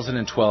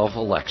 2012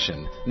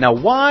 election. Now,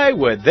 why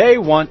would they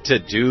want to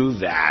do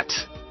that?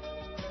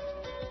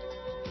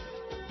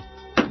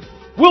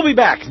 We'll be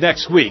back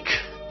next week.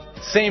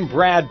 Same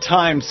Brad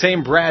time,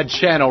 same Brad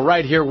channel,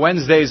 right here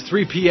Wednesdays,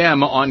 3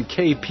 p.m. on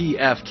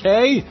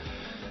KPFK.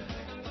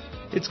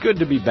 It's good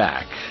to be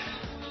back.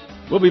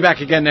 We'll be back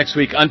again next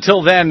week.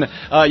 Until then,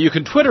 you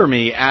can Twitter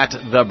me at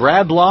the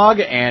Brad Blog,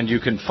 and you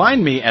can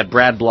find me at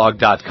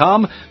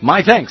bradblog.com.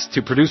 My thanks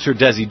to producer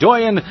Desi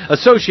Doyen,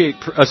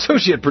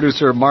 associate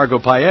producer Margot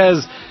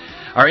Paez,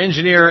 our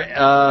engineer,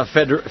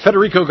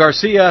 Federico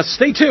Garcia.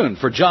 Stay tuned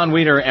for John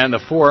Wiener and the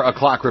 4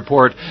 o'clock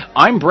report.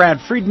 I'm Brad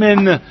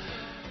Friedman.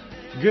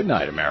 Good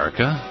night,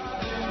 America.